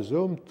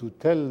ribosome to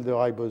tell the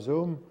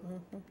ribosome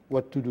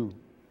what to do.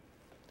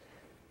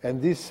 And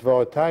this,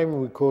 for a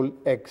time, we call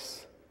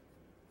X.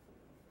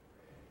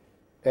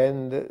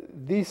 And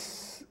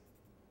this,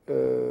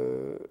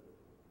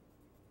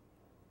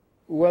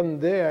 one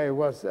day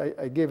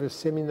I gave a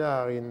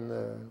seminar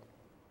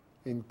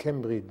in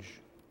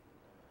Cambridge.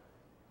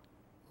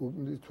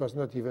 It was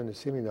not even a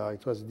seminar,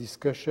 it was a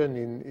discussion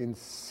in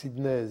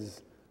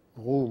Sydney's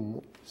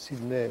room.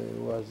 Sydney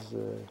was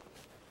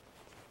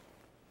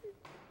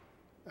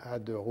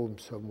had a room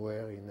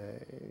somewhere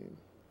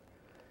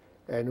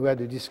and we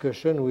had a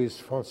discussion with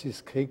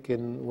Francis Crick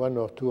and one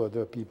or two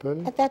other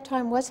people. At that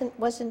time,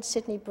 wasn't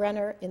Sidney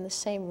Brenner in the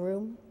same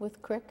room with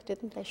Crick?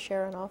 Didn't they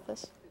share an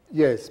office?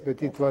 Yes,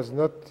 but it was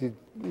not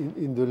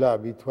in the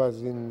lab. It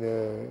was in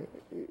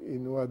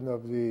one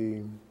of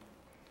the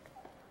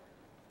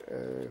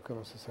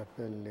comment ça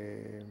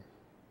s'appelle?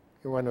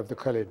 One of the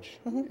college.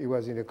 He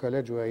was in a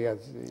college where he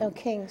has.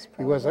 King's.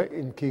 Probably. He was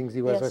in King's.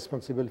 He was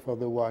responsible for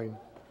the wine.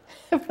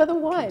 For the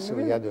wine. So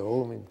really? he had a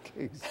room in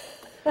King's.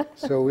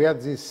 So we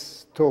had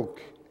this talk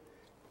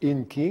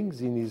in King's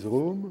in his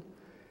room,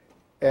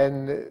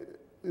 and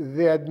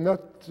they had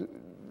not.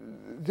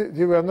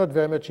 They were not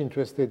very much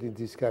interested in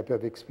this type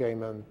of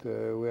experiment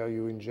where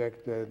you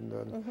inject, and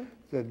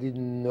they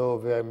didn't know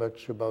very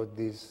much about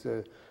this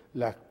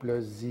LAC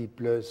plus, Z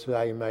plus,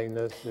 I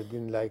minus. They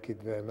didn't like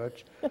it very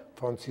much.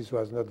 Francis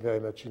was not very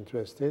much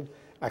interested.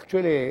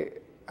 Actually,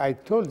 I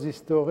told this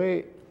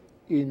story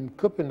in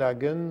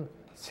Copenhagen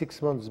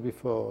 6 months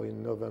before,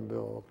 in November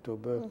or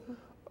October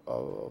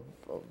of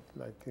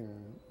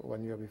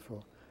 1 year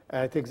before. And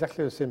I had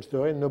exactly the same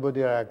story,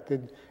 nobody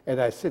reacted. And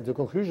I said the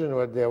conclusion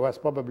was there was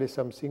probably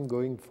something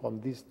going from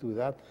this to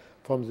that,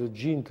 from the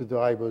gene to the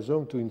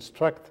ribosome to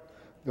instruct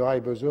the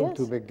ribosome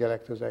to make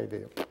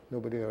galactosidase.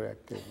 Nobody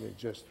reacted, they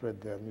just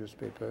read their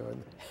newspaper.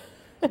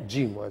 And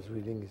Jim was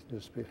reading his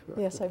newspaper.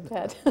 Yes, I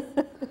bet.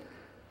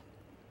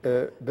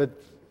 But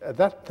at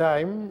that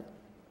time,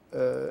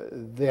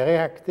 they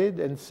reacted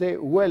and say,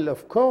 well,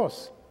 of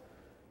course,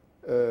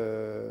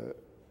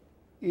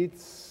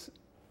 it's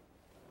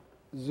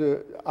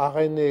the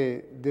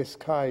RNA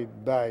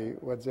described by,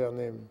 what's their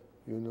name?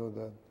 You know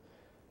that.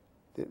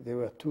 There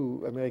were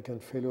two American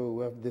fellows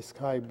who have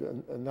described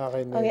an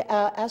RNA. Oh,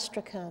 yeah,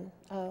 Astrakhan.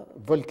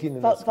 Vulcan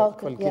and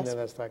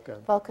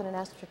Astrakhan. Vulcan and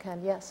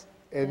Astrakhan, yes.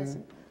 And yes.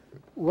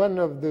 One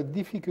of the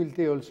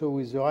difficulties also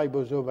with the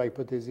ribosome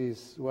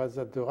hypothesis was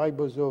that the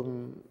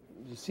ribosome,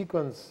 the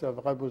sequence of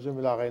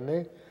ribosomal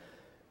RNA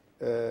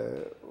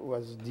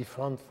was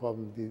different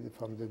from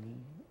the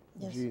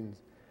yes. genes.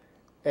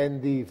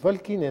 And the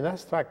Vulcan and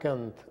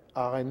Astrakhan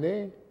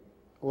RNA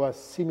was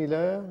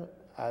similar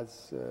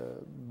as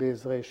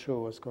base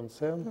ratio was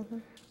concerned mm-hmm.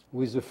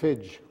 with the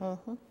phage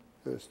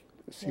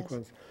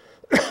sequence.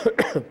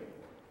 Yes.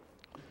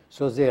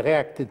 So they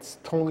reacted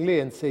strongly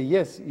and say,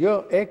 yes,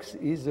 your X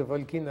is the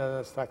Vulcan and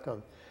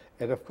Astrakhan.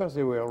 And of course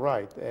they were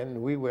right. And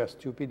we were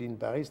stupid in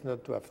Paris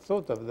not to have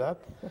thought of that,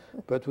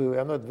 but we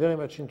were not very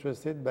much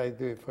interested by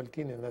the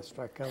Vulcan and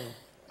Astrakhan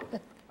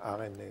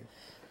RNA.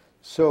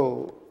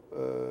 So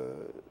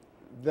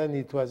then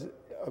it was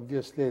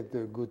obviously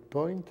the good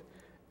point.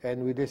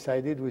 And we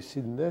decided with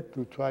Sydney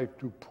to try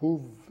to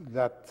prove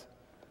that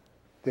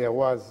there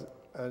was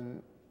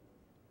an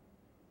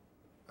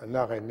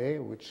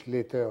RNA, which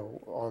later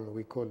on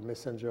we called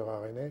messenger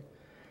RNA,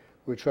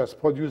 which was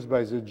produced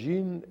by the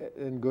gene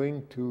and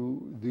going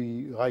to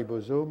the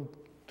ribosome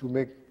to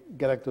make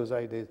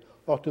galactosidase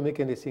or to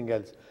make anything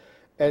else.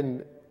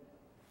 And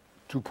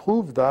to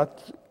prove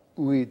that,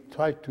 we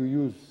tried to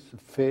use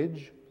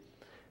phage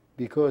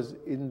because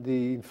in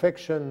the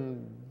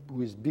infection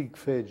with big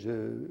phage,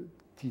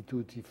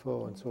 T2,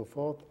 T4, and so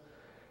forth,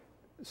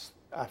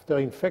 after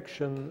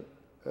infection,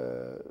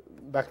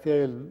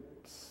 bacterial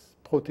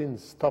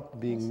proteins stop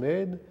being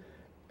made,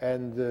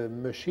 and the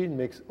machine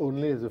makes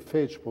only the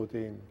phage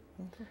protein.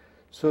 Okay.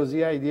 So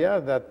the idea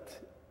that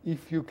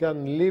if you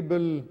can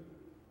label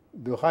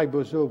the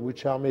ribosomes,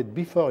 which are made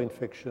before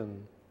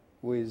infection,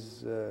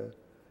 with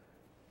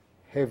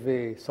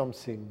heavy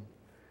something,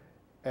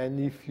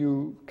 and if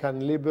you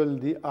can label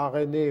the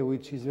RNA,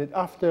 which is made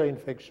after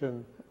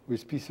infection,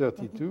 with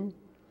P32, mm-hmm.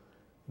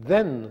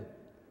 then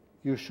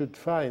you should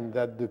find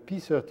that the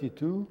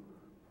P32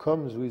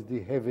 comes with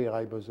the heavy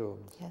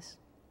ribosomes. Yes.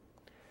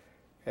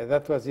 And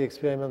that was the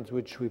experiment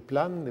which we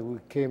planned. We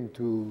came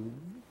to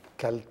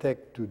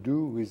Caltech to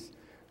do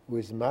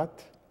with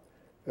Matt.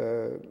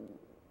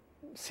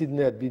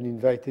 Sydney had been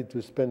invited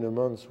to spend a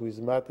month with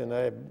Matt, and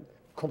I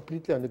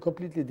completely, on a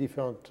completely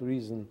different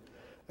reason,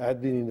 I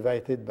had been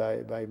invited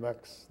by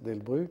Max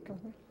Delbrück.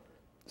 Mm-hmm.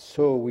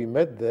 So we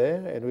met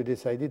there, and we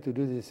decided to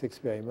do this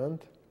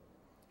experiment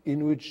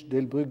in which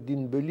Delbrück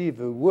didn't believe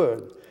a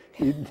word.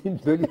 He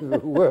didn't believe a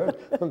word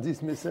on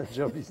this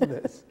messenger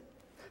business,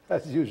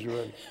 as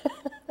usual.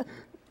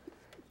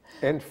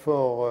 And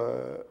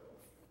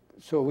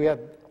so we had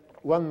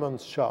 1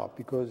 month sharp,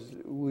 because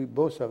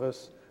both of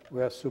us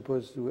were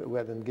supposed to, we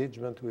had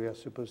engagement, we were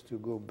supposed to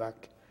go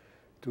back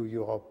to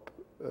Europe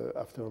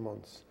after a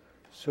month.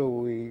 So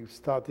we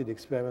started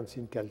experiments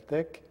in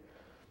Caltech,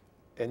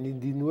 and it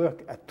didn't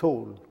work at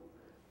all.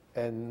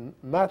 And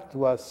Matt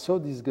was so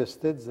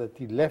disgusted that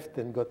he left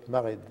and got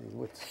married. He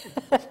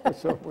went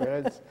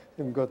somewhere else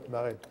and got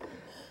married.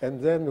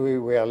 And then we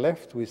were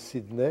left with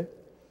Sydney,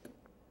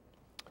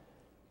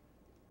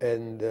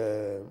 and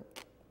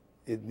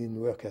it didn't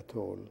work at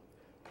all.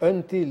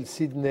 Until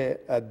Sydney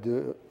had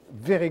the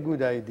very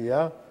good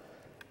idea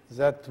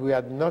that we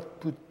had not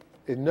put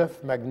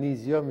enough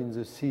magnesium in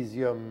the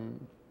cesium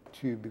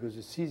tube, because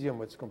the cesium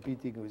was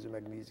competing with the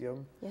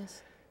magnesium.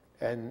 Yes.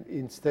 And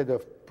instead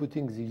of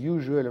putting the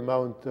usual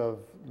amount of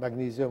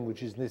magnesium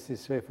which is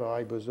necessary for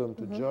a ribosome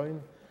to mm-hmm.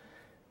 join,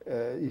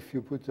 if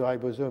you put the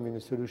ribosome in a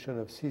solution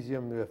of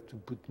cesium, you have to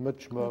put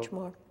much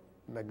more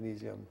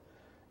magnesium,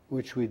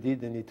 which we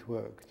did, and it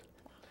worked.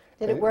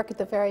 Did it work at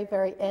the very,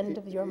 very end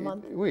of your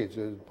month? Oui,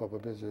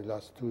 probably the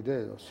last 2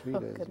 days or 3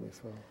 days goodness.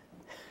 before.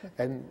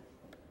 And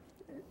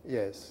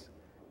yes,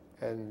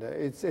 and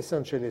it's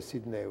essentially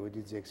Sydney who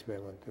did the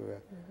experiment.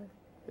 Mm-hmm.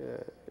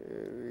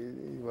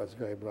 He was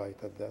very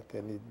bright at that,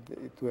 and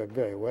it worked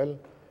very well.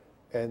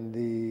 And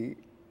the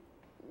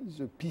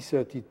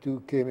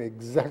P32 came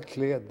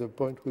exactly at the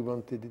point we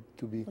wanted it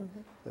to be,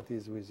 mm-hmm. that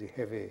is with the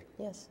heavy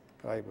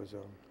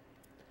ribosome.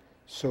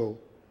 So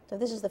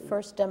this is the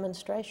first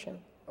demonstration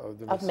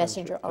of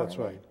messenger RNA. That's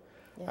right.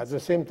 Yes. At the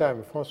same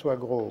time, François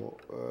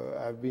Jacob,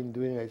 I've been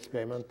doing an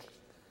experiment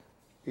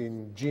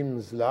in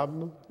Jim's lab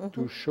mm-hmm.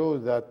 to show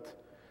that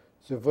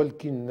the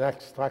Vulcan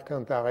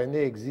Astrakhan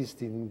RNA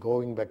exists in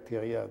growing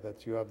bacteria,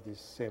 that you have this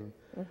same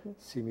mm-hmm.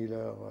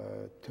 similar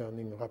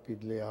turning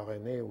rapidly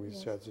RNA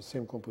with the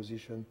same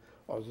composition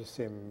or the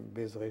same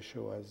base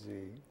ratio as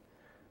the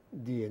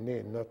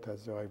DNA, not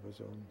as the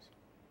ribosomes.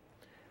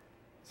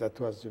 That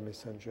was the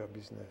messenger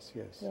business,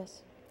 yes.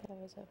 Yes, that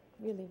was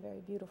a really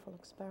very beautiful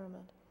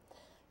experiment.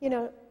 You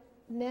know,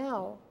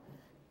 now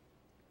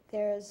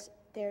there's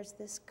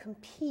this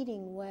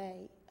competing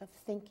way of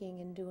thinking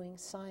and doing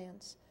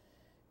science.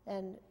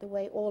 And the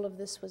way all of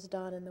this was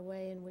done and the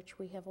way in which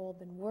we have all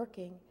been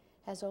working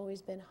has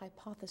always been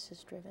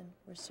hypothesis-driven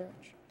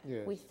research.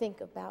 Yes. We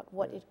think about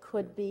what it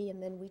could be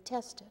and then we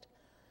test it,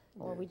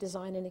 or we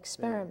design an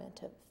experiment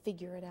to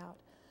figure it out.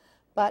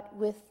 But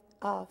with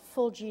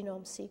full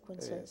genome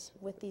sequences,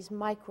 with these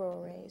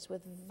microarrays,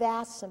 with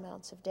vast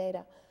amounts of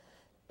data,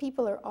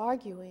 people are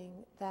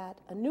arguing that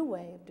a new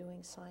way of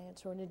doing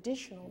science or an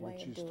additional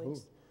way of doing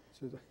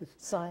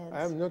science.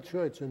 I'm not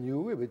sure it's a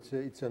new way, but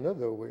it's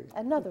another way.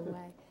 Another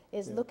way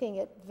is looking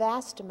at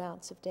vast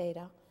amounts of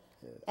data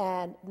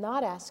and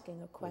not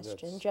asking a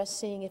question, just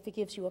seeing if it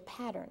gives you a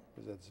pattern.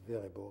 That's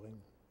very boring.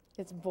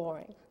 It's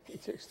boring.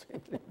 It's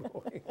extremely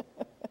boring.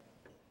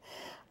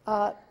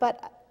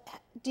 But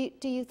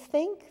do you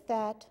think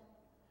that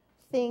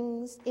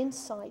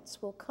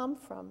insights will come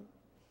from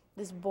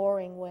this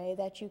boring way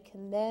that you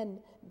can then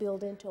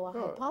build into a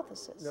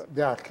hypothesis? No,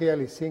 there are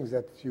clearly things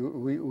that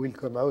will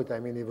come out. I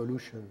mean,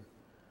 evolution.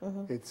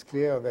 It's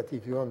clear that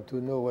if you want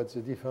to know what's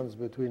the difference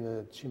between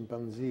a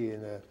chimpanzee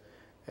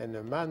and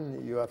a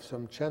man, you have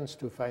some chance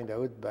to find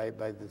out by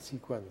the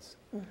sequence.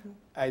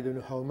 I don't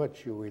know how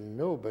much you will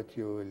know, but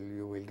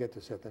you will get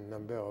a certain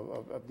number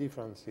of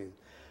differences.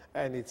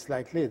 And it's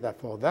likely that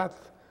for that,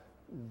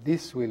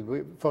 this will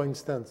be, for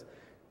instance,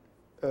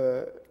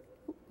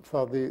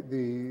 for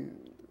the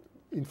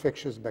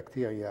infectious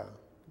bacteria,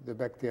 the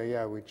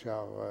bacteria which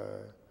are,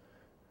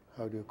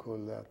 how do you call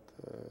that?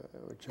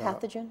 Which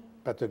pathogen?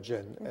 Are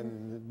pathogen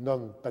and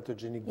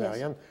non-pathogenic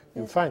variant,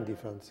 you find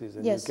differences,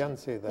 and you can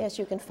say that. Yes,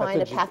 you can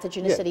find a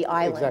pathogenicity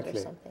island or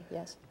something,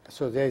 yes.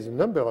 So there is a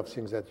number of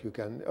things that you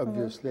can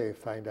obviously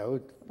find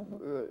out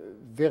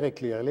very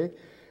clearly,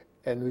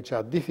 and which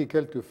are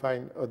difficult to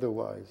find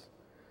otherwise.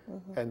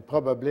 And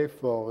probably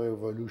for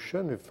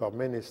evolution, for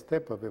many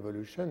steps of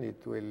evolution,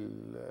 it will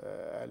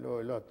allow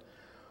a lot.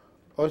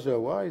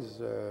 Otherwise,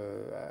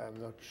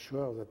 I'm not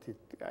sure that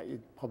it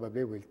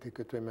probably will take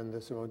a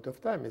tremendous amount of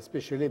time,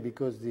 especially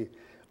because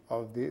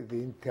of the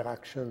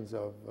interactions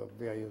of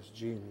various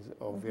genes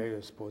or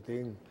various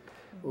proteins,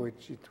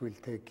 which it will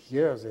take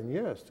years and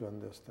years to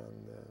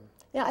understand.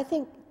 Yeah, I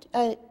think,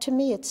 to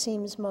me, it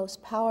seems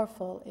most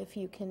powerful if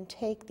you can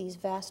take these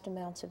vast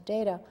amounts of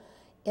data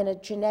in a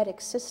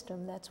genetic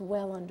system that's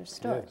well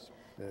understood.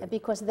 Yes.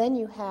 Because then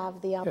you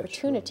have the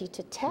opportunity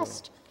to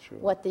test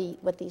what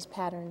these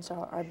patterns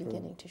are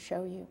beginning to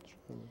show you.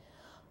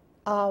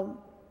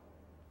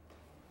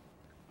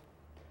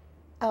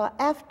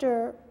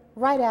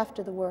 Right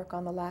after the work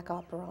on the lac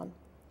operon,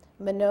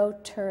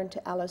 Monod turned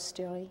to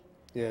allostery.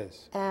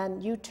 Yes.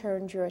 And you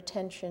turned your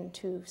attention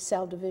to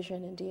cell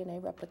division and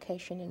DNA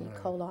replication in E.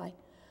 coli.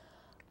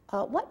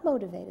 What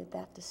motivated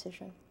that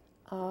decision?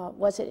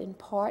 Was it in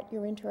part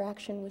your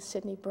interaction with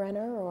Sidney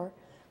Brenner, or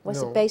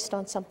was it based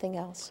on something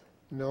else?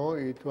 No,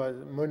 it was,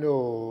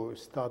 Monod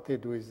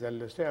started with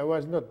allostery. I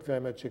was not very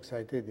much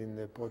excited in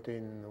the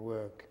protein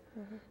work.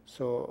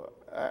 So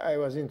I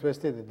was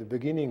interested at the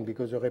beginning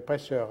because the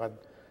repressor had,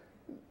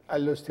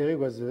 allostery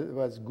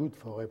was good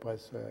for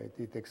repressor.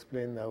 It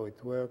explained how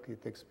it worked.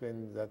 It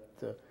explained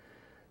that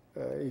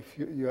if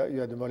you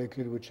had a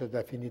molecule which had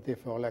affinity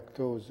for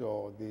lactose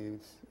or the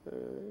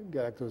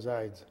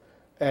galactosides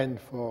and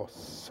for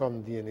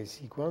some DNA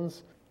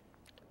sequence.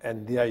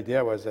 And the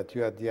idea was that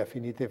you had the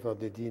affinity for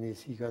the DNA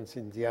sequence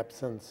in the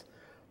absence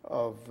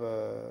of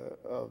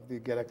the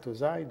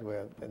galactoside,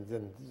 and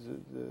then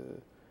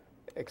the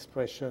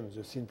expression,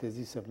 the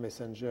synthesis of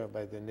messenger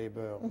by the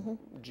neighbor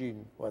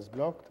gene was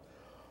blocked.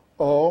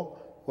 Or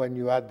when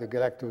you add the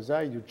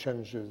galactoside, you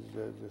change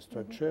the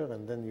structure,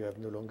 and then you have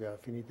no longer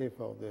affinity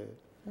for the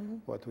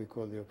what we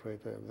call the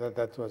operator.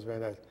 That was very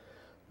nice.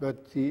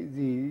 But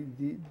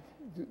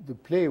the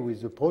play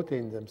with the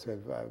proteins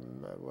themselves, I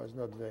was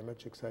not very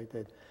much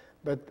excited.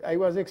 But I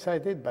was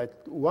excited by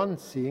one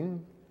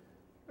thing,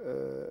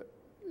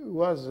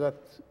 was that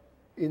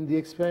in the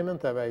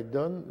experiment that I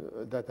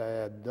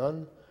had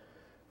done,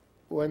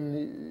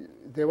 when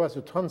there was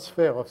a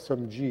transfer of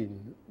some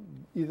gene,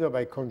 either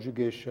by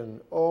conjugation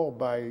or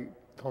by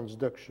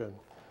transduction,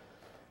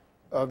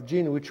 of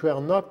genes which were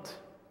not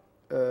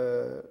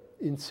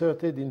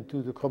inserted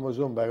into the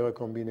chromosome by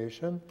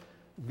recombination,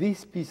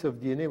 this piece of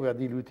DNA were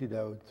diluted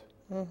out.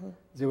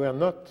 They were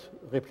not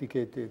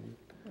replicated.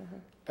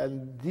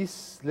 And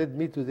this led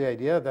me to the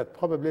idea that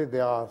probably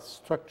there are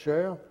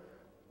structures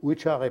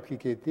which are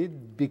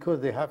replicated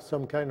because they have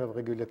some kind of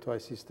regulatory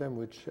system,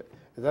 which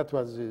that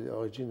was the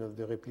origin of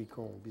the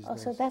replicon business. Oh,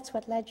 so that's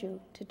what led you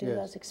to do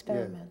those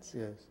experiments.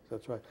 Yes,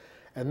 that's right.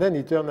 And then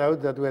it turned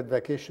out that we had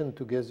vacation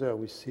together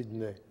with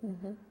Sydney.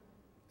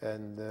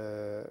 And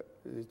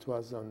it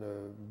was on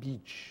a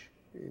beach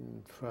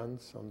in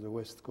France on the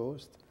west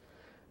coast.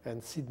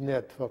 And Sydney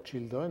had 4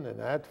 children,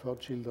 and I had 4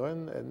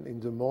 children. And in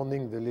the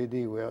morning, the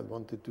lady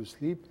wanted to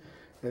sleep,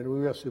 and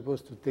we were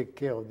supposed to take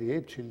care of the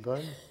 8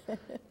 children.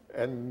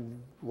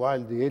 And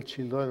while the 8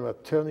 children were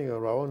turning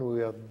around, we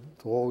were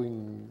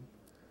drawing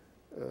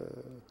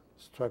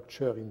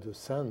structure in the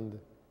sand.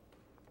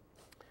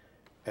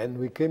 And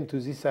we came to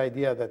this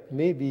idea that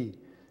maybe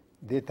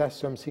It has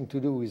something to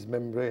do with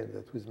membrane,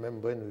 that with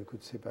membrane we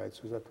could separate,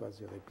 so that was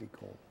the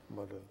replicon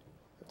model.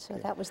 So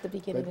that was the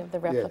beginning of the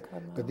replica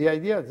model. But the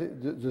idea,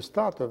 the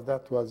start of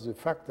that was the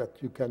fact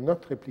that you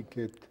cannot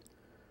replicate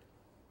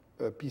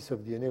a piece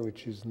of DNA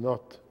which is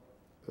not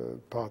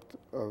part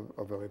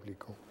of a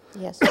replicon.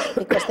 Yes,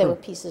 because there were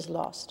pieces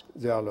lost.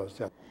 They are lost,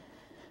 yeah.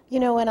 You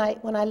know, when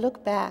I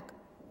look back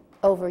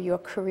over your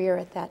career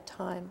at that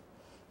time,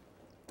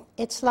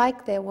 it's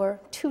like there were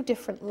two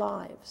different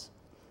lives.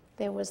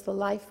 There was the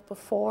life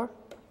before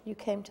you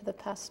came to the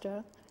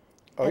Pasteur,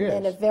 and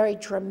then a very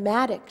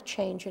dramatic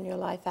change in your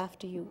life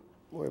after you.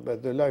 Well,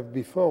 but the life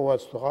before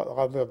was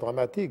rather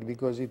dramatic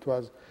because it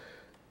was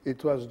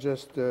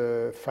just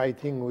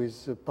fighting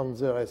with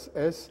Panzer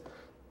SS,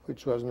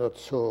 which was not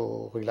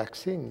so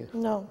relaxing.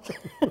 No,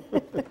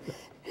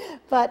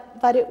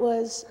 but it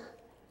was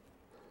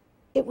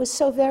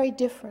so very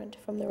different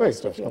from the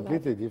rest of your life. It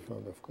was completely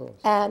different, of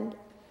course. And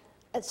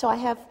so I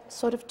have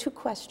sort of two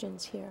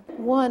questions here.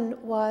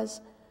 One was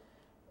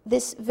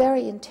this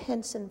very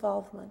intense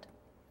involvement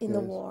in the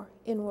war,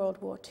 in World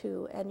War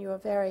II, and your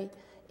very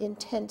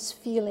intense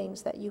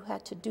feelings that you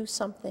had to do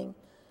something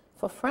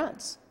for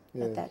France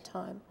at that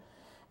time.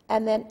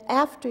 And then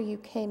after you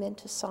came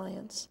into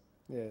science,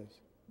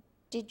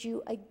 did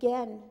you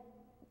again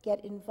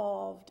get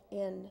involved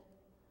in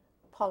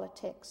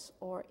politics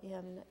or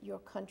in your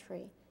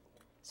country?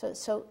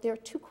 So there are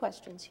two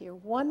questions here.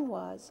 One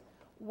was,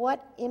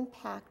 what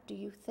impact do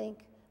you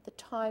think the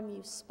time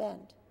you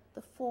spent,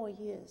 the 4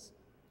 years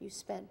you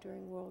spent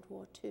during World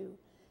War II,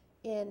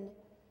 in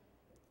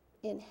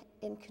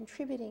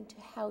contributing to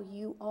how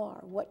you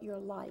are, what you're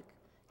like,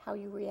 how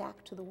you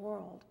react to the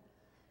world,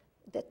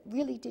 that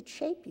really did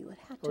shape you? It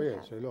had to have.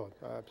 Oh yes, a lot,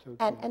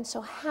 absolutely. And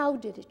so how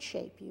did it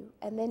shape you?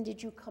 And then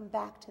did you come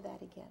back to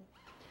that again?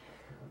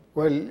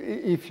 Well,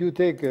 if you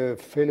take a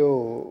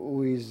fellow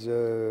who is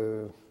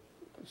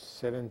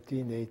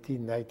 17,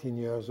 18, 19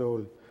 years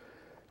old,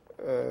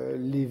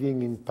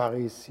 living in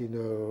Paris in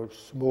a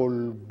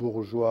small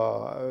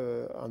bourgeois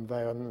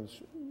environment,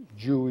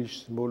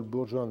 Jewish small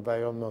bourgeois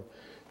environment,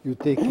 you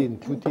take in,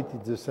 put it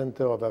in the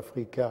center of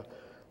Africa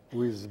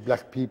with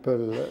black people,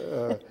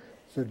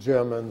 the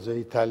Germans, the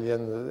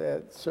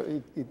Italians, so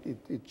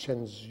it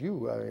changes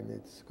you. I mean,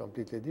 it's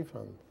completely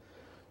different.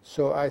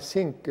 So I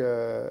think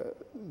the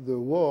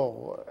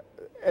war,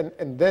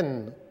 and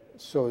then,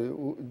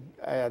 so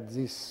I had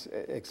this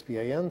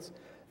experience.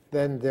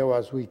 Then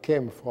we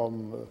came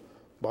from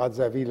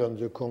Brazzaville on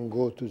the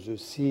Congo to the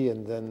sea,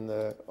 and then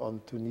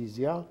on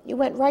Tunisia. You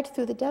went right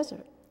through the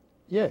desert.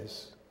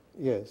 Yes,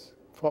 yes.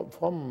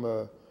 From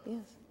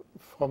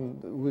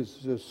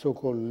with the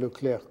so-called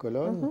Leclerc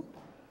column,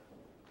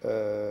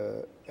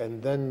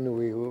 and then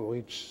we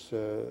reached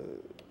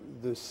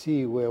the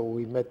sea where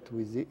we met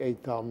with the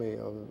 8th Army,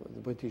 of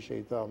the British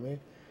 8th Army,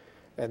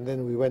 and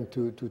then we went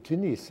to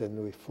Tunis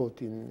and we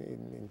fought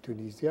in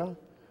Tunisia.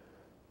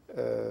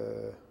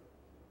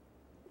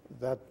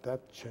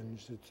 That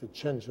changed. It's a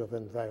change of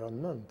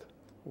environment,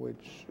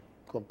 which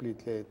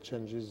completely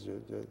changes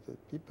the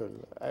people.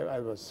 I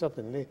was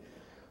certainly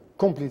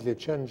completely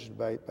changed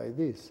by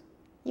this.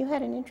 You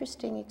had an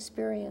interesting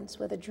experience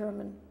with a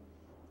German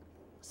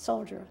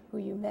soldier who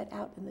you met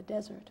out in the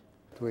desert.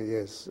 Well,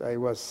 yes, I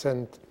was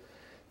sent.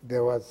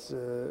 There was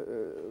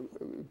a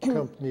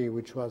company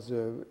which was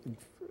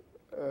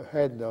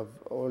ahead of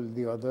all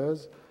the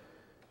others,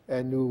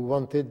 and who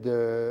wanted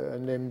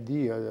an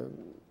MD.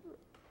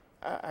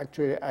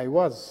 Actually, I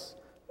was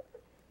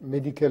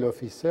medical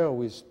officer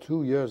with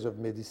 2 years of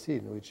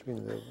medicine, which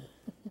means,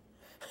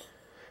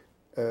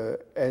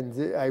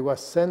 and I was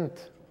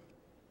sent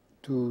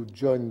to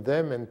join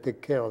them and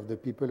take care of the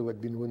people who had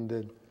been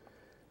wounded.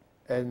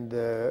 And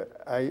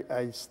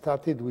I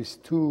started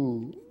with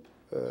 2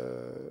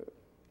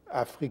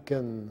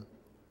 African,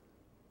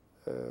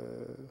 how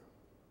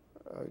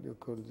do you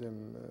call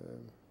them,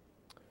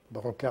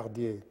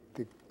 brancardiers,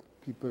 the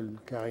people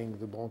carrying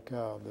the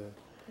brancard.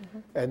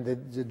 And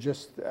they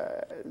just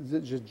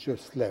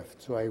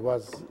left. So I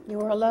was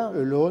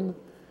alone,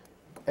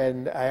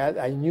 and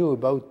I knew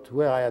about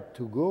where I had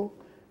to go.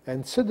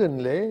 And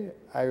suddenly,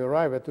 I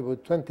arrived at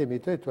about 20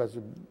 meters. It was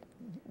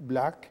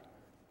black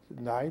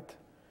night.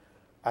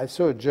 I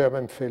saw a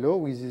German fellow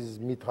with his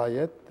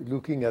mitraillette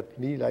looking at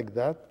me like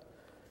that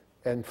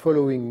and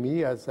following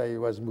me as I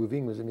was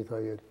moving with the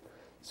mitraillette.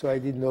 So I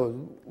didn't know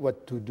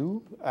what to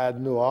do. I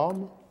had no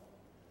arm.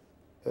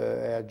 I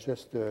had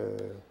just a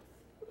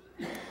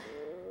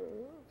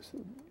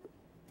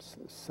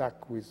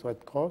sack with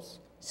Red Cross.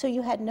 So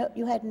you had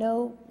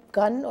no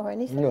gun or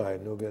anything? No, I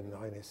had no gun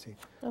or anything.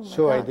 Oh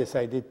so God. I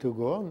decided to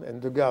go on,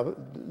 and the guy,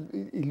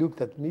 he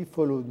looked at me,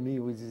 followed me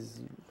with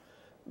his,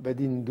 but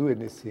didn't do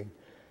anything.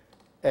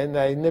 And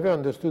I never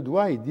understood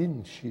why he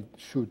didn't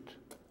shoot.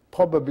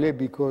 Probably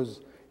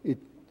because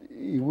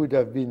he would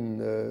have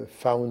been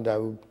found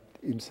out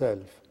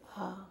himself.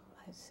 Ah,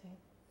 I see.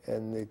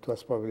 And it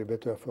was probably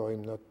better for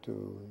him not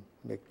to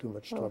make too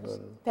much trouble.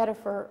 Better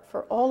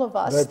for all of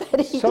us But that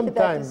he did that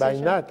sometime by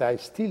decision. night I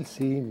still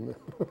see him.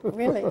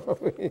 Really?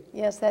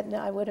 Yes,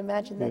 I would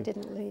imagine that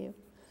didn't leave.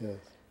 Yes.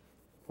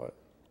 Well,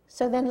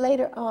 So then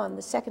later on,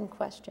 the second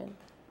question,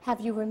 have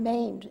you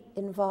remained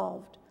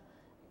involved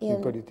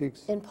in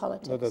politics? In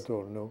politics? Not at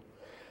all, no.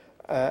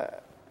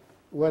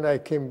 When I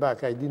came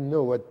back, I didn't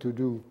know what to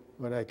do.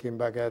 When I came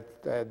back, I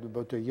had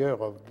about a year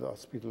of the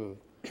hospital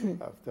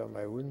after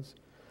my wounds.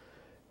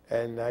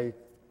 And I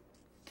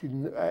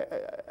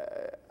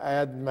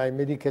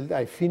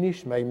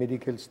finished my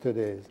medical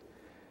studies.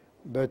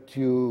 But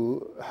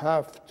you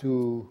have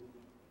to,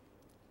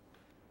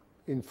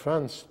 in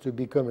France, to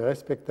become a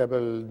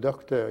respectable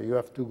doctor, you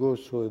have to go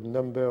through a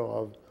number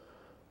of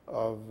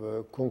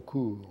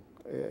concours,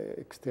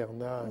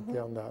 externa,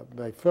 interna.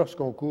 My first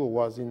concours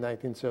was in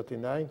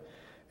 1939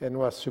 and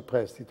was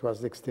suppressed. It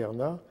was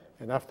externa,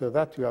 and after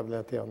that you have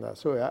l'interna.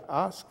 So I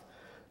asked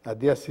at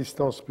the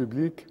assistance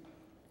publique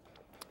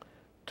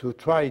to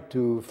try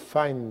to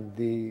find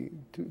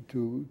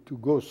to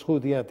go through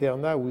the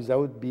interna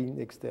without being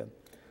extern.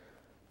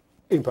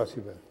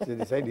 Impossible.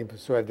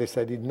 So I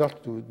decided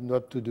not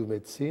to do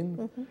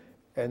medicine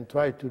and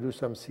try to do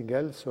something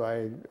else. So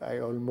I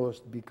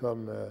almost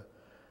become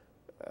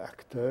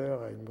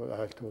actor, and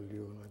I told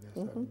you,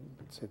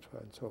 etc.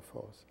 and so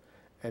forth.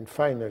 And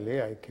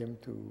finally, I came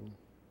to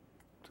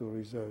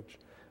research.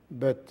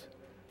 But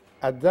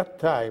at that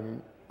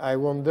time, I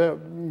wonder,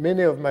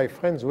 many of my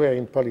friends were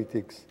in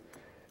politics,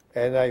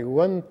 and I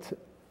want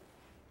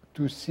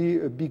to see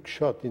a big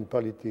shot in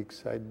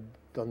politics. I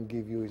don't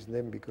give you his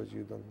name because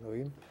you don't know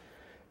him.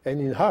 And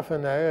in half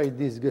an hour, it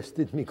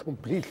disgusted me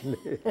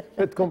completely,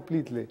 but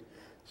completely.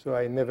 So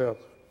I never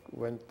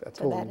went at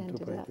all into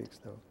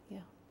politics. No. Yeah.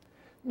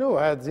 No,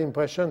 I had the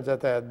impression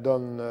that I had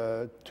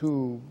done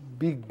two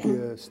big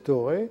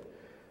stories,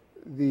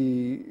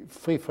 the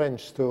Free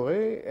French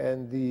story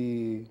and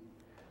the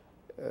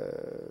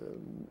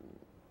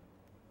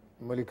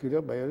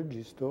molecular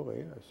biology story.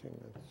 I think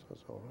that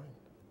was all right.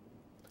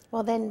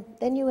 Well,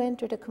 then you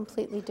entered a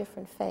completely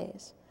different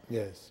phase.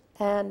 Yes.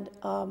 And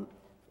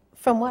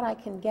from what I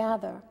can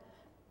gather,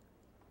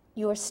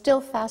 you are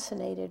still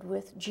fascinated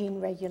with gene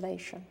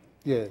regulation.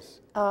 Yes.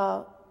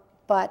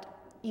 But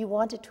you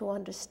wanted to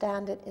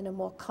understand it in a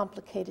more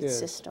complicated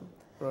system.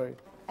 Right.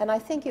 And I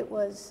think it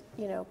was,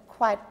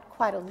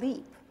 quite a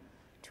leap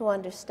to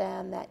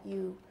understand that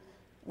you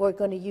were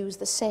going to use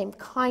the same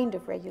kind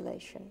of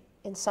regulation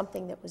in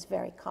something that was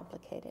very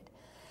complicated.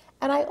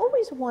 And I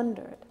always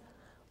wondered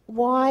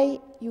why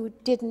you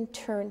didn't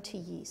turn to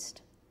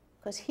yeast.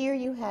 Because here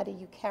you had a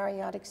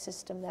eukaryotic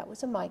system that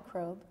was a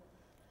microbe,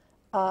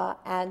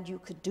 and you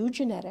could do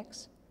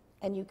genetics,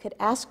 and you could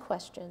ask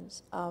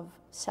questions of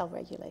cell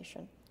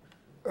regulation.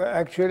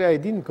 Actually, I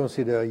didn't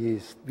consider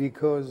yeast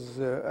because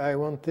I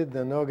wanted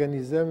an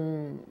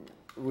organism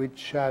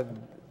which had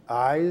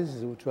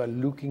eyes, which were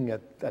looking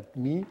at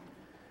me,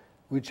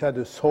 which had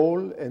a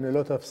soul and a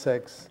lot of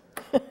sex.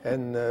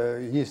 And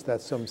yeast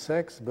had some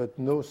sex, but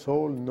no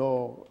soul,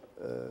 no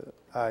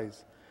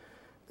eyes.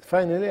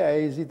 Finally,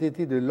 I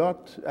hesitated a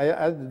lot. I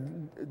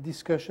had a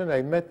discussion.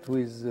 I met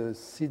with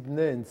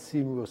Sidney and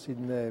Seymour,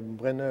 Sidney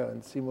Brenner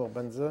and Seymour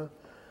Banzin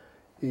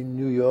in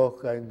New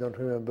York. I don't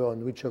remember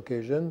on which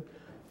occasion.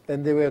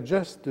 And they were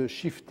just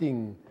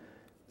shifting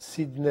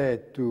Sidney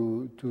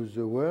to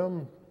the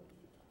worm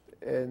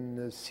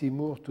and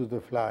Seymour to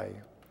the fly.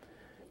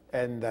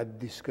 And that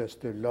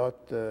discussed a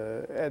lot.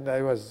 And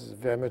I was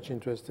very much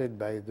interested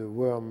by the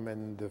worm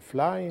and the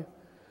fly.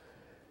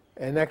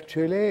 And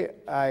actually,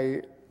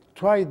 I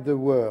tried the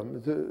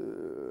worm.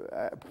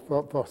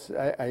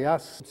 I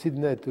asked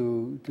Sidney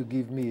to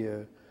give me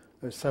a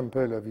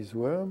sample of his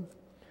worm,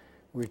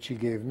 which he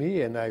gave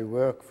me, and I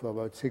worked for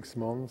about 6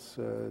 months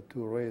to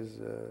raise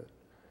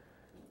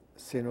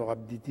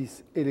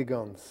Caenorhabditis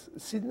elegans.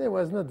 Sidney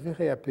was not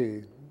very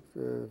happy.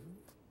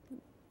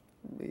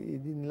 He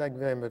didn't like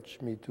very much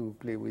me to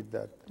play with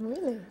that.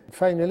 Really?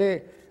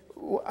 Finally,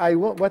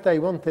 what I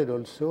wanted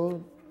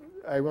also,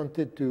 I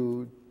wanted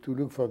to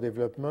look for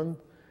development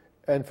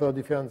and for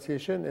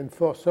differentiation, and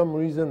for some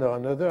reason or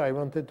another, I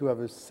wanted to have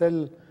a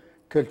cell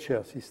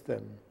culture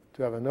system,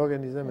 to have an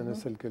organism and a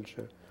cell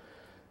culture.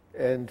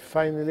 And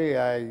finally,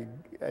 I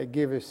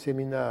gave a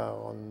seminar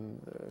on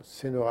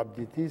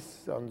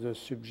Caenorhabditis on the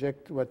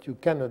subject, what you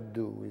cannot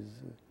do with.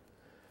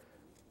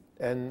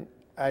 And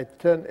I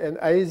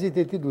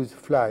hesitated with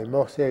fly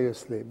more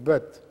seriously,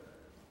 but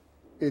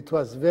it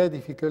was very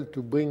difficult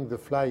to bring the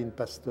fly in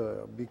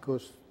Pasteur,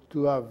 because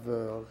to have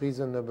a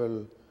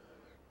reasonable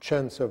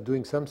chance of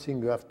doing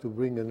something, you have to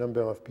bring a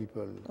number of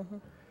people.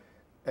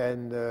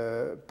 And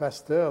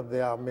Pasteur, they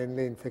are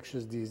mainly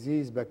infectious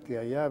disease,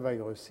 bacteria,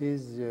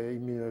 viruses,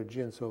 immunology,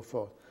 and so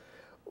forth.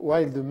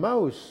 While the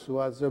mouse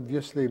was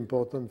obviously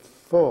important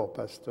for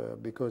Pasteur,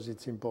 because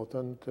it's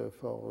important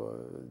for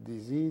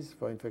disease,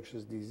 for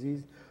infectious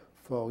disease,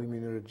 for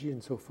immunology,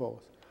 and so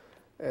forth.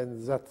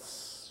 And that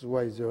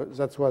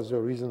was the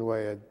reason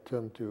why I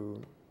turned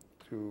to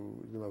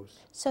the mouse.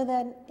 So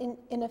then,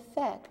 in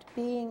effect,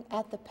 being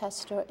at the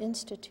Pasteur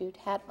Institute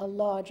had a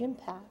large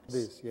impact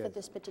for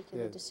this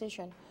particular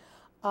decision.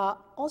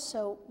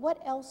 Also,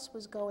 what else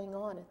was going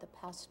on at the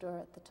Pasteur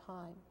at the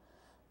time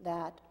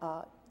that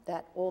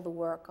that all the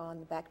work on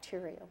the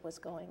bacteria was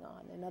going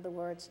on? In other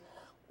words,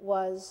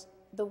 was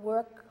the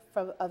work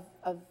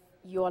of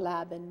your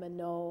lab in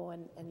Minot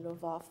and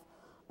Lvov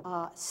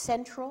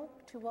central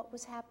to what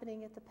was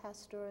happening at the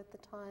Pasteur at the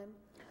time?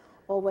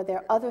 Or were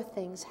there other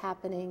things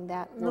happening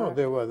that were... No,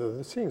 there were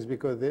other things,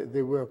 because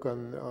they work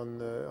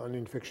on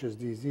infectious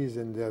disease,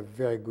 and they have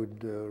very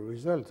good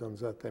results on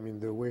that. I mean,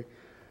 the way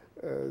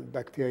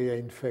bacteria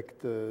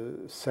infect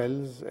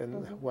cells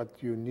and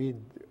what you need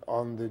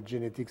on the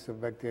genetics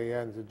of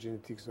bacteria and the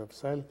genetics of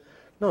cell.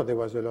 No, there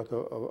was a lot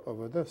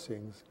of other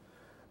things.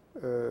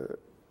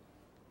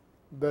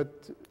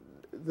 But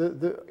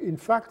in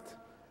fact,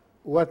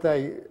 what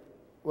I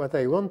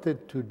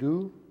wanted to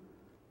do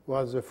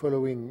was the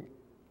following.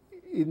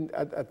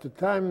 At the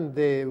time,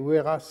 they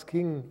were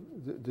asking,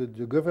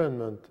 the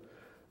government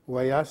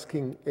were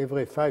asking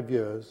every 5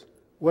 years,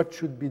 what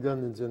should be done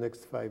in the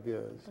next 5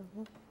 years?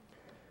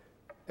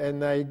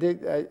 And I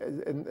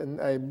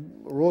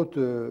wrote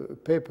a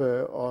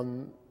paper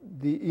on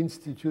the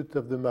Institute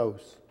of the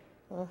Mouse.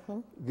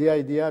 The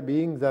idea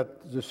being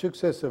that the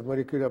success of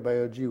molecular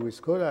biology with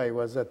coli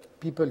was that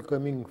people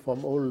coming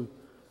from all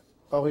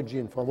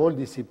origin, from all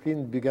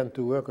disciplines, began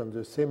to work on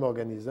the same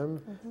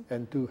organism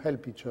and to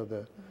help each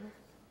other.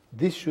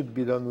 This should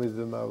be done with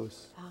the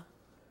mouse.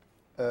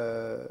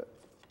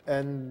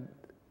 And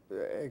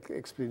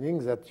explaining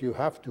that you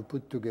have to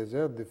put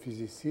together the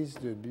physicists,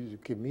 the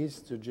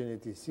chemists, the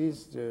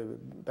geneticists, the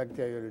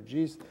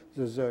bacteriologists,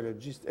 the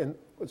zoologists, and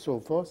so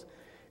forth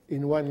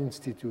in one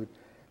institute.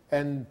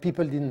 And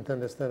people didn't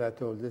understand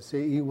at all. They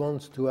say he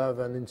wants to have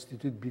an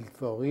institute built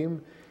for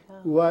him.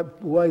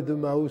 Why the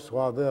mouse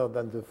rather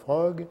than the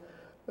frog?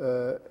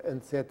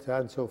 Etc.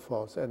 and so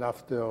forth. And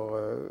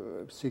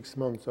after 6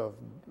 months of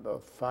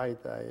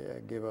fight, I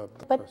gave up.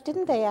 But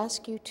didn't they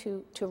ask you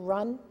to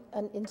run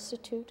an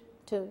institute,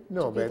 to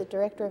be the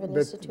director of an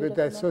institute? But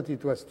I thought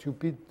it was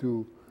stupid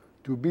to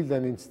build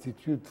an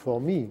institute for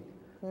me.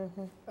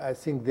 I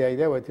think the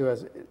idea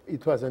was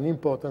it was an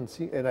important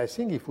thing, and I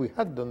think if we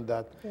had done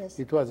that,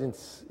 it was in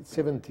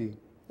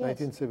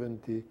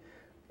 1970,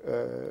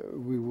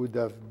 we would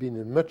have been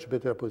in a much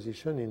better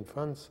position in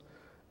France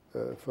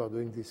for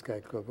doing this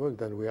kind of work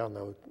than we are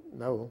now.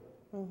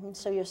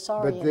 So you're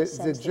sorry. But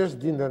they just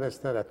didn't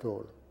understand at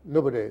all.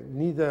 Nobody,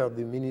 neither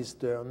the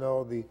minister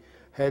nor the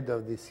head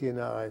of the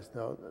CNRS.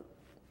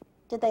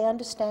 Did they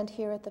understand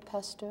here at the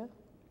Pasteur?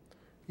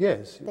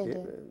 Yes. They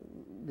did.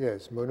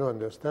 Yes, Monod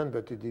understand,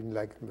 but he didn't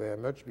like him very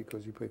much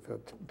because he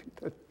preferred to be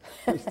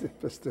the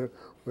Pasteur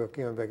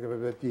working on bacteria,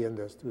 but he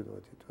understood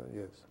what it was,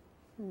 yes.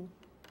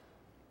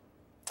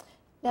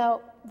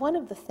 Now, one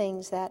of the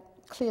things that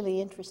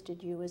clearly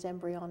interested you was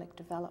embryonic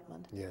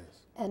development.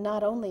 Yes. And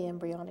not only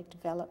embryonic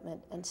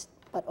development,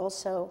 but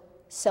also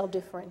cell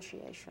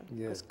differentiation.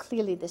 Yes. Because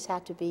clearly this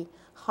had to be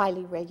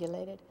highly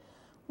regulated.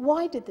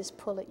 Why did this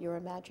pull at your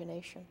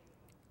imagination?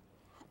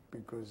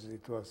 Because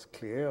it was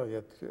clear,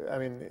 yet, I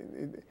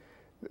mean,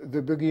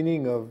 the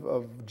beginning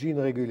of gene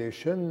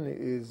regulation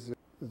is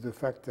the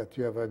fact that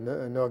you have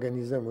an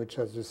organism which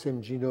has the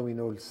same genome in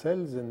all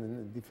cells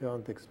and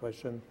different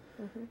expression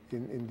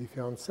in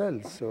different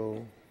cells.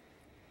 So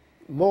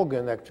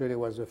Morgan actually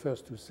was the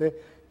first to say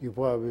you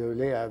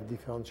probably have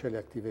differential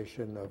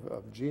activation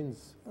of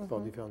genes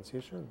for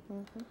differentiation.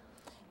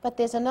 But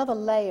there's another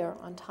layer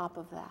on top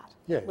of that,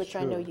 yes, which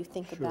sure, I know you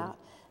think about,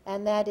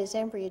 and that is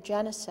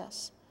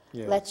embryogenesis.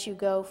 Yes. Lets you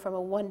go from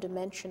a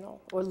one-dimensional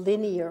or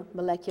linear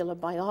molecular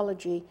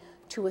biology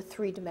to a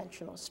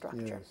three-dimensional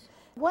structure. Yes.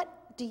 What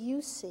do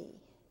you see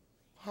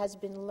has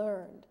been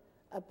learned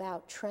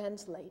about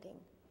translating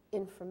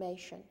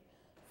information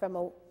from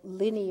a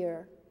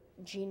linear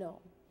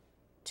genome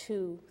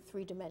to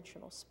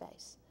three-dimensional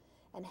space?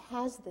 And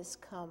has this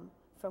come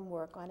from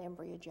work on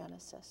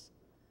embryogenesis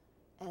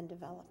and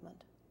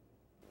development?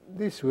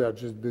 This we are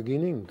just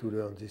beginning to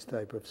learn this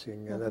type of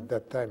thing, and at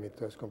that time it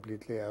was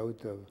completely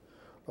out of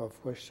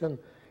question.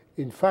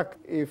 In fact,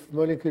 if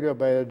molecular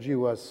biology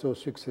was so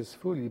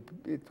successful,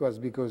 it was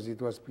because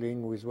it was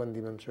playing with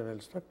one-dimensional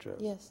structures.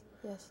 Yes,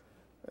 yes.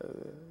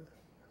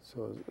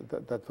 So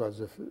that was,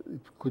 it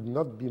could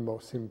not be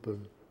more simple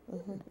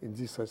in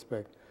this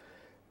respect.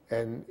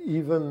 And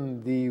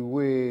even the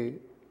way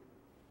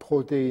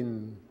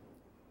protein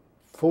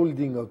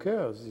folding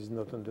occurs is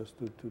not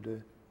understood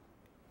today.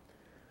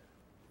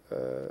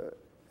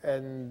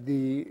 And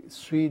the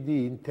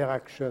 3D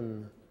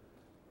interaction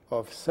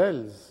of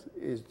cells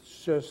is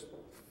just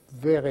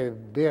very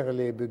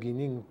barely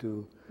beginning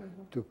to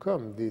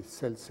come. The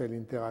cell-cell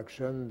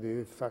interaction,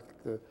 the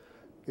fact,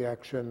 the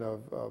action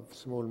of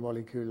small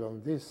molecule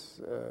on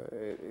this,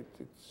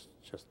 it's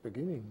just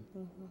beginning.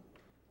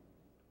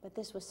 But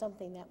this was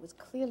something that was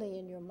clearly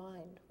in your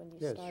mind when you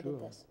started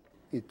this.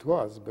 It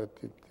was, but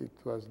it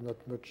was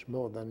not much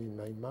more than in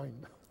my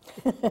mind.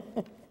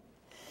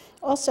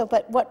 Also,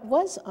 but what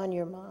was on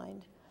your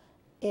mind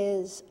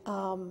is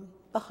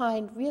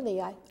behind, really,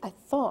 I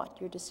thought,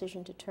 your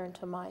decision to turn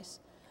to mice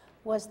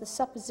was the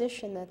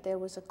supposition that there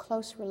was a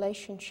close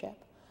relationship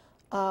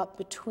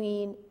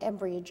between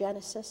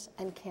embryogenesis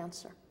and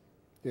cancer.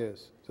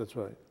 Yes, that's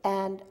right.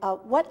 And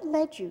what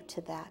led you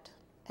to that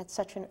at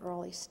such an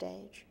early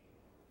stage?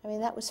 I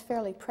mean, that was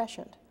fairly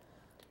prescient.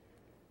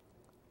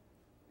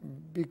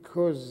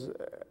 Because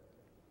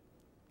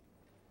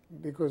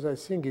I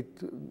think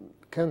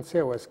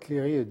cancer was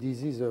clearly a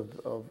disease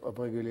of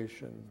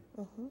regulation.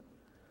 Mm-hmm.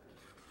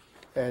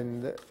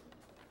 And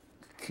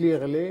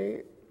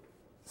clearly,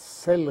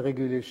 cell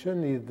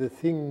regulation is the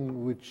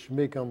thing which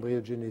make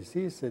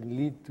embryogenesis and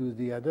lead to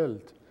the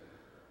adult.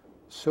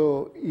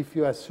 So if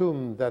you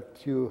assume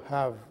that you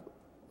have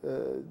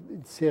a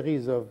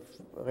series of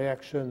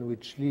reactions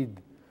which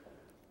lead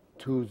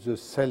to the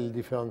cell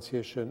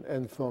differentiation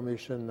and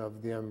formation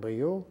of the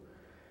embryo,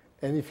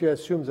 and if you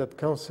assume that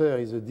cancer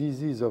is a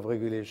disease of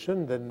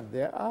regulation, then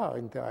they are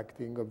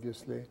interacting,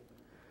 obviously.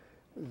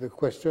 The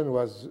question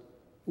was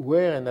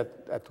where and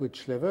at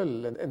which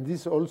level, and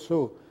this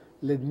also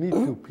led me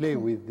to play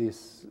with the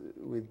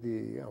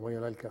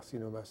embryonal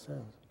carcinoma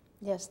cells.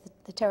 Yes,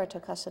 the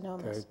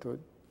teratocarcinomas.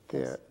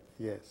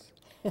 Yes.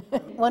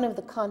 One of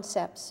the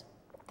concepts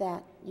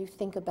that you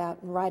think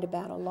about and write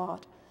about a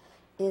lot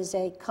is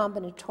a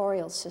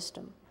combinatorial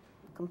system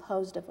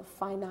composed of a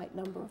finite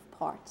number of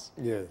parts.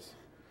 Yes.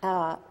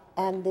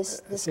 And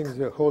this I think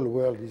the whole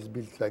world is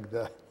built like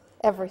that.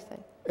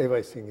 Everything.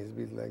 Everything is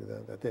built like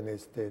that at any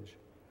stage.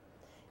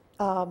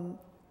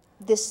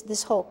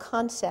 This whole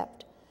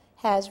concept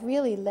has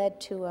really led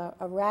to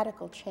a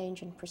radical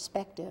change in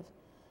perspective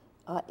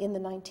in the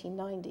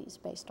 1990s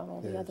based on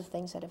all the other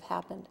things that have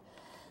happened.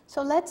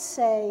 So let's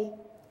say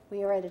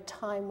we are at a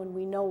time when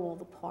we know all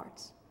the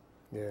parts.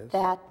 Yes.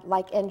 That,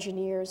 like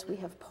engineers, we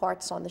have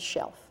parts on the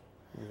shelf.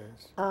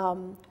 Yes.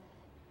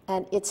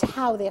 And it's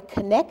how they're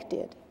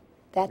connected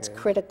that's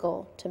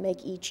critical to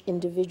make each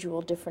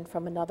individual different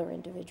from another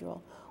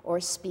individual, or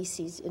a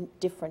species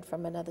different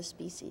from another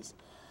species.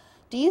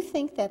 Do you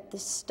think that the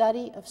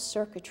study of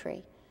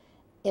circuitry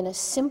in a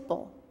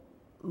simple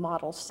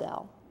model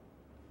cell,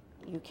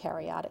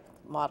 eukaryotic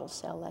model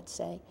cell, let's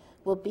say,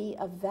 will be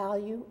of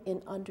value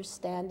in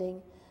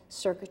understanding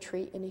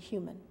circuitry in a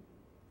human?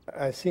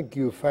 I think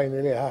you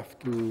finally have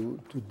to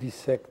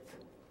dissect.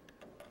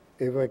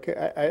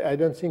 I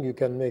don't think you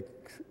can make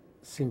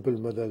simple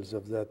models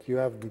of that. You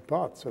have the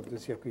parts of the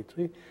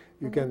circuitry.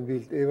 You can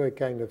build every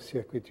kind of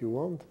circuit you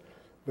want,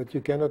 but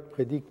you cannot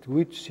predict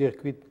which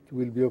circuit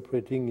will be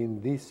operating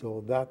in this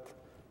or that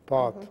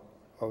part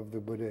of the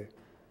body.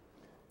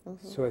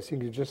 So I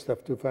think you just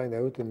have to find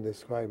out and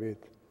describe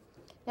it.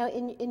 Now,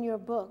 in your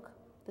book,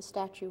 The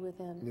Statue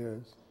Within,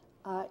 yes.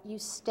 You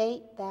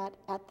state that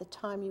at the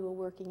time you were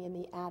working in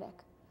the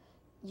attic,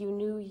 you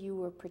knew you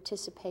were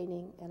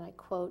participating, and I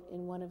quote,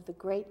 in one of the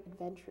great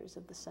adventures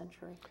of the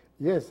century.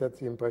 Yes, that's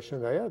the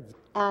impression I had.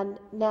 And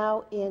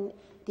now in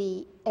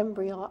the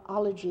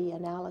embryology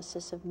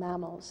analysis of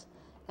mammals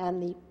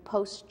and the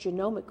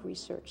post-genomic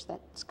research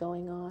that's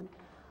going on,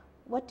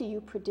 what do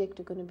you predict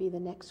are going to be the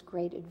next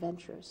great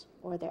adventures,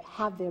 or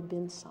have there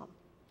been some?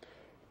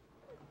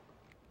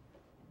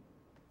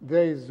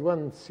 There is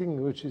one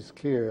thing which is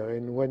clear,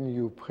 and when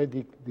you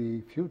predict the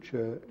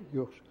future,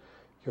 you're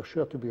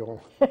sure to be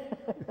wrong.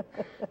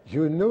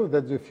 You know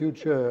that the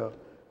future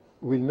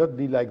will not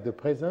be like the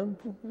present,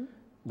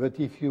 but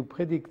if you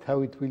predict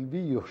how it will be,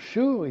 you're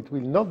sure it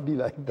will not be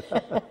like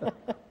that.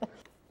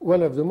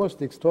 One of the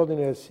most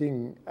extraordinary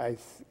things,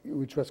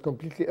 which was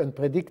completely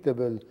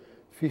unpredictable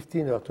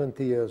 15 or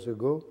 20 years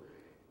ago,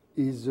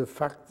 is the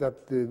fact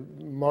that the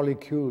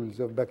molecules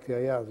of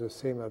bacteria are the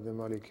same as the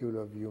molecule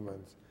of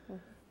humans.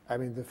 I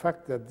mean, the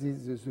fact that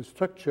the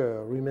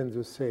structure remains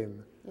the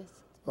same,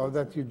 or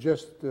that you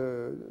just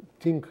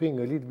tinkering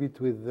a little bit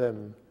with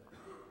them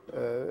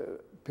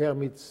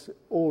permits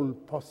all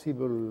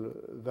possible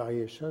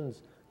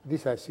variations,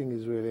 this I think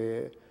is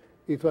really,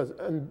 it was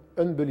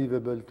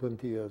unbelievable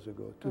 20 years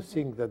ago to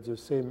think that the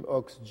same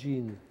OX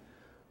gene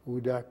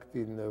would act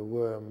in a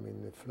worm,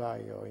 in a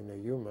fly, or in a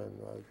human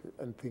was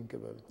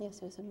unthinkable. Yes,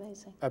 it was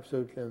amazing.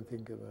 Absolutely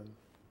unthinkable.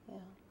 Yeah.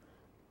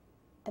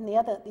 And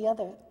the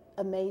other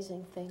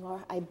amazing thing,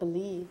 or I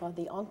believe, are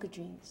the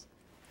oncogenes.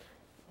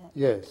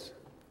 Yes.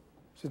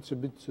 It's a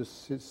bit the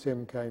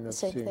same kind of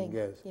thing,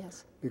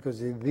 yes. Because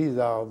these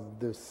are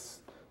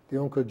the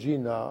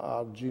oncogenes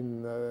are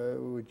genes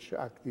which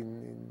act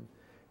in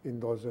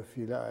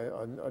Drosophila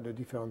on a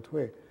different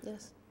way.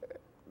 Yes.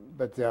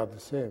 But they are the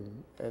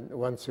same. And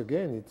once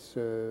again, it's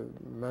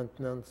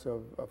maintenance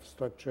of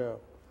structure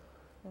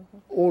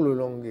all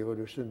along the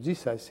evolution.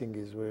 This, I think,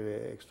 is really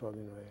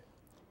extraordinary.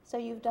 So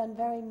you've done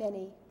very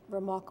many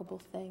remarkable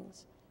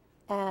things.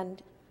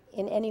 And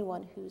in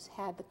anyone who's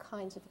had the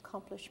kinds of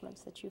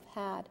accomplishments that you've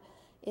had,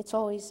 it's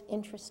always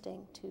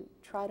interesting to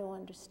try to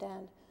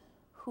understand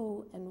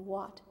who and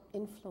what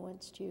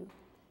influenced you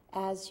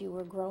as you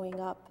were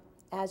growing up,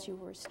 as you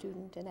were a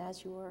student, and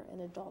as you were an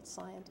adult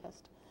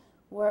scientist.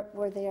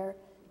 Were there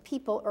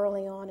people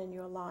early on in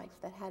your life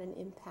that had an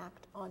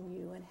impact on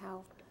you and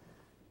how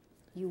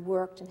you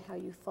worked and how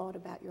you thought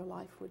about your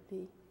life would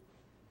be?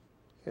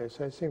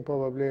 Yes, I think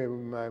probably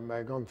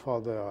my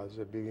grandfather has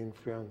a big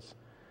influence.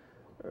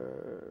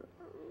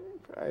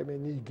 I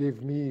mean, he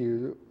gave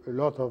me a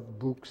lot of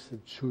books,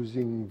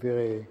 choosing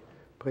very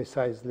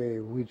precisely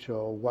which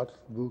or what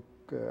book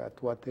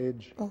at what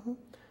age.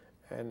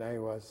 And I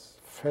was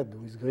fed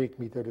with Greek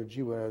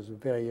mythology when I was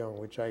very young,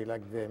 which I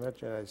liked very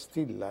much, and I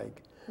still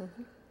like.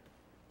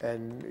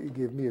 And he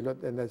gave me a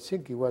lot, and I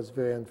think he was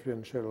very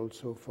influential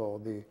also for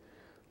the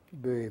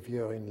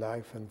behavior in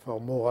life and for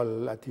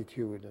moral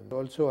attitude. And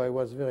also, I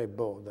was very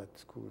bored at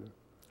school.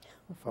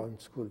 I found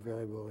school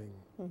very boring.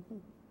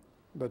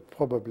 But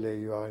probably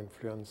you are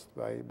influenced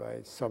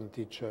by some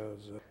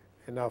teachers.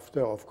 And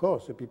after, of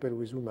course, the people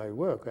with whom I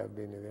work have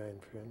been very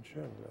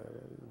influential.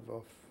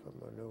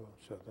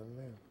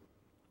 Certainly.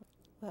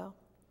 Well,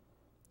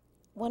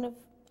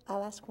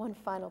 I'll ask one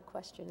final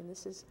question, and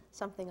this is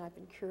something I've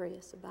been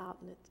curious about,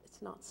 and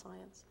it's not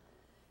science.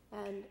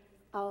 And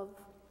of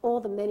all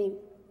the many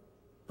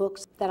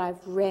books that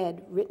I've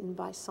read written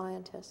by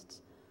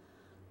scientists,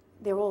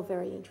 they're all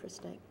very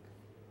interesting,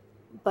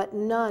 but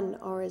none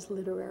are as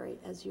literary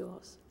as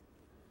yours.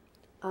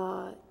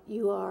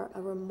 You are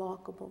a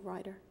remarkable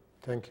writer.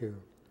 Thank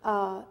you.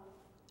 Are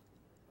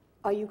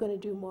you going to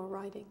do more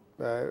writing?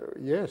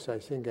 Yes, I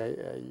think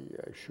I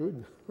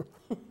should.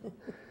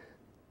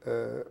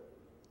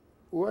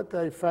 What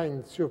I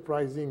find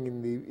surprising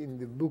in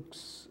the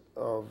books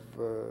of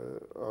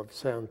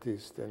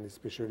scientists, and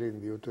especially in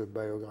the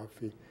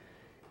autobiography,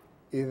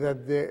 is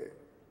that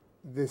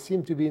they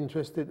seem to be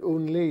interested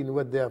only in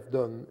what they have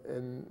done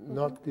and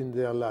not in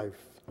their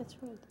life. That's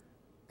right.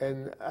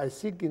 And I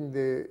think in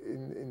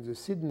the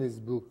Sidney's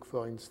book,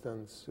 for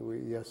instance,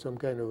 he has some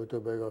kind of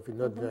autobiography,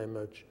 not very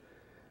much,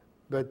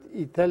 but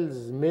he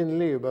tells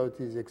mainly about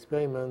his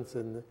experiments,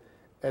 and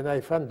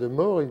I find the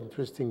more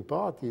interesting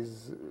part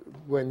is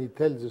when he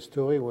tells the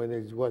story when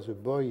he was a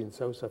boy in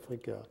South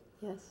Africa.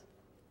 Yes.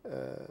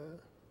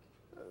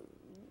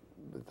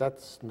 But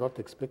that's not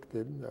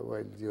expected,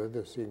 while the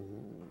other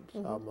things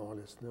are more or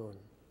less known.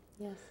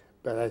 Yes.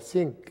 But I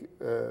think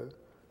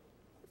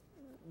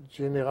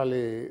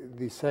generally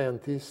the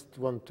scientists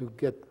want to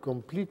get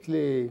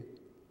completely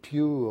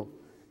pure,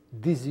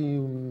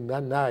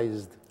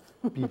 dehumanized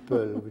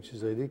people, which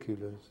is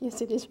ridiculous.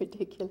 Yes, it is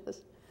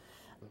ridiculous.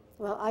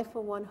 Well, I,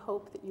 for one,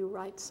 hope that you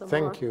write some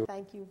more. Thank you.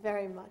 Thank you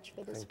very much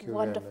for this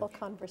wonderful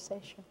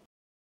conversation.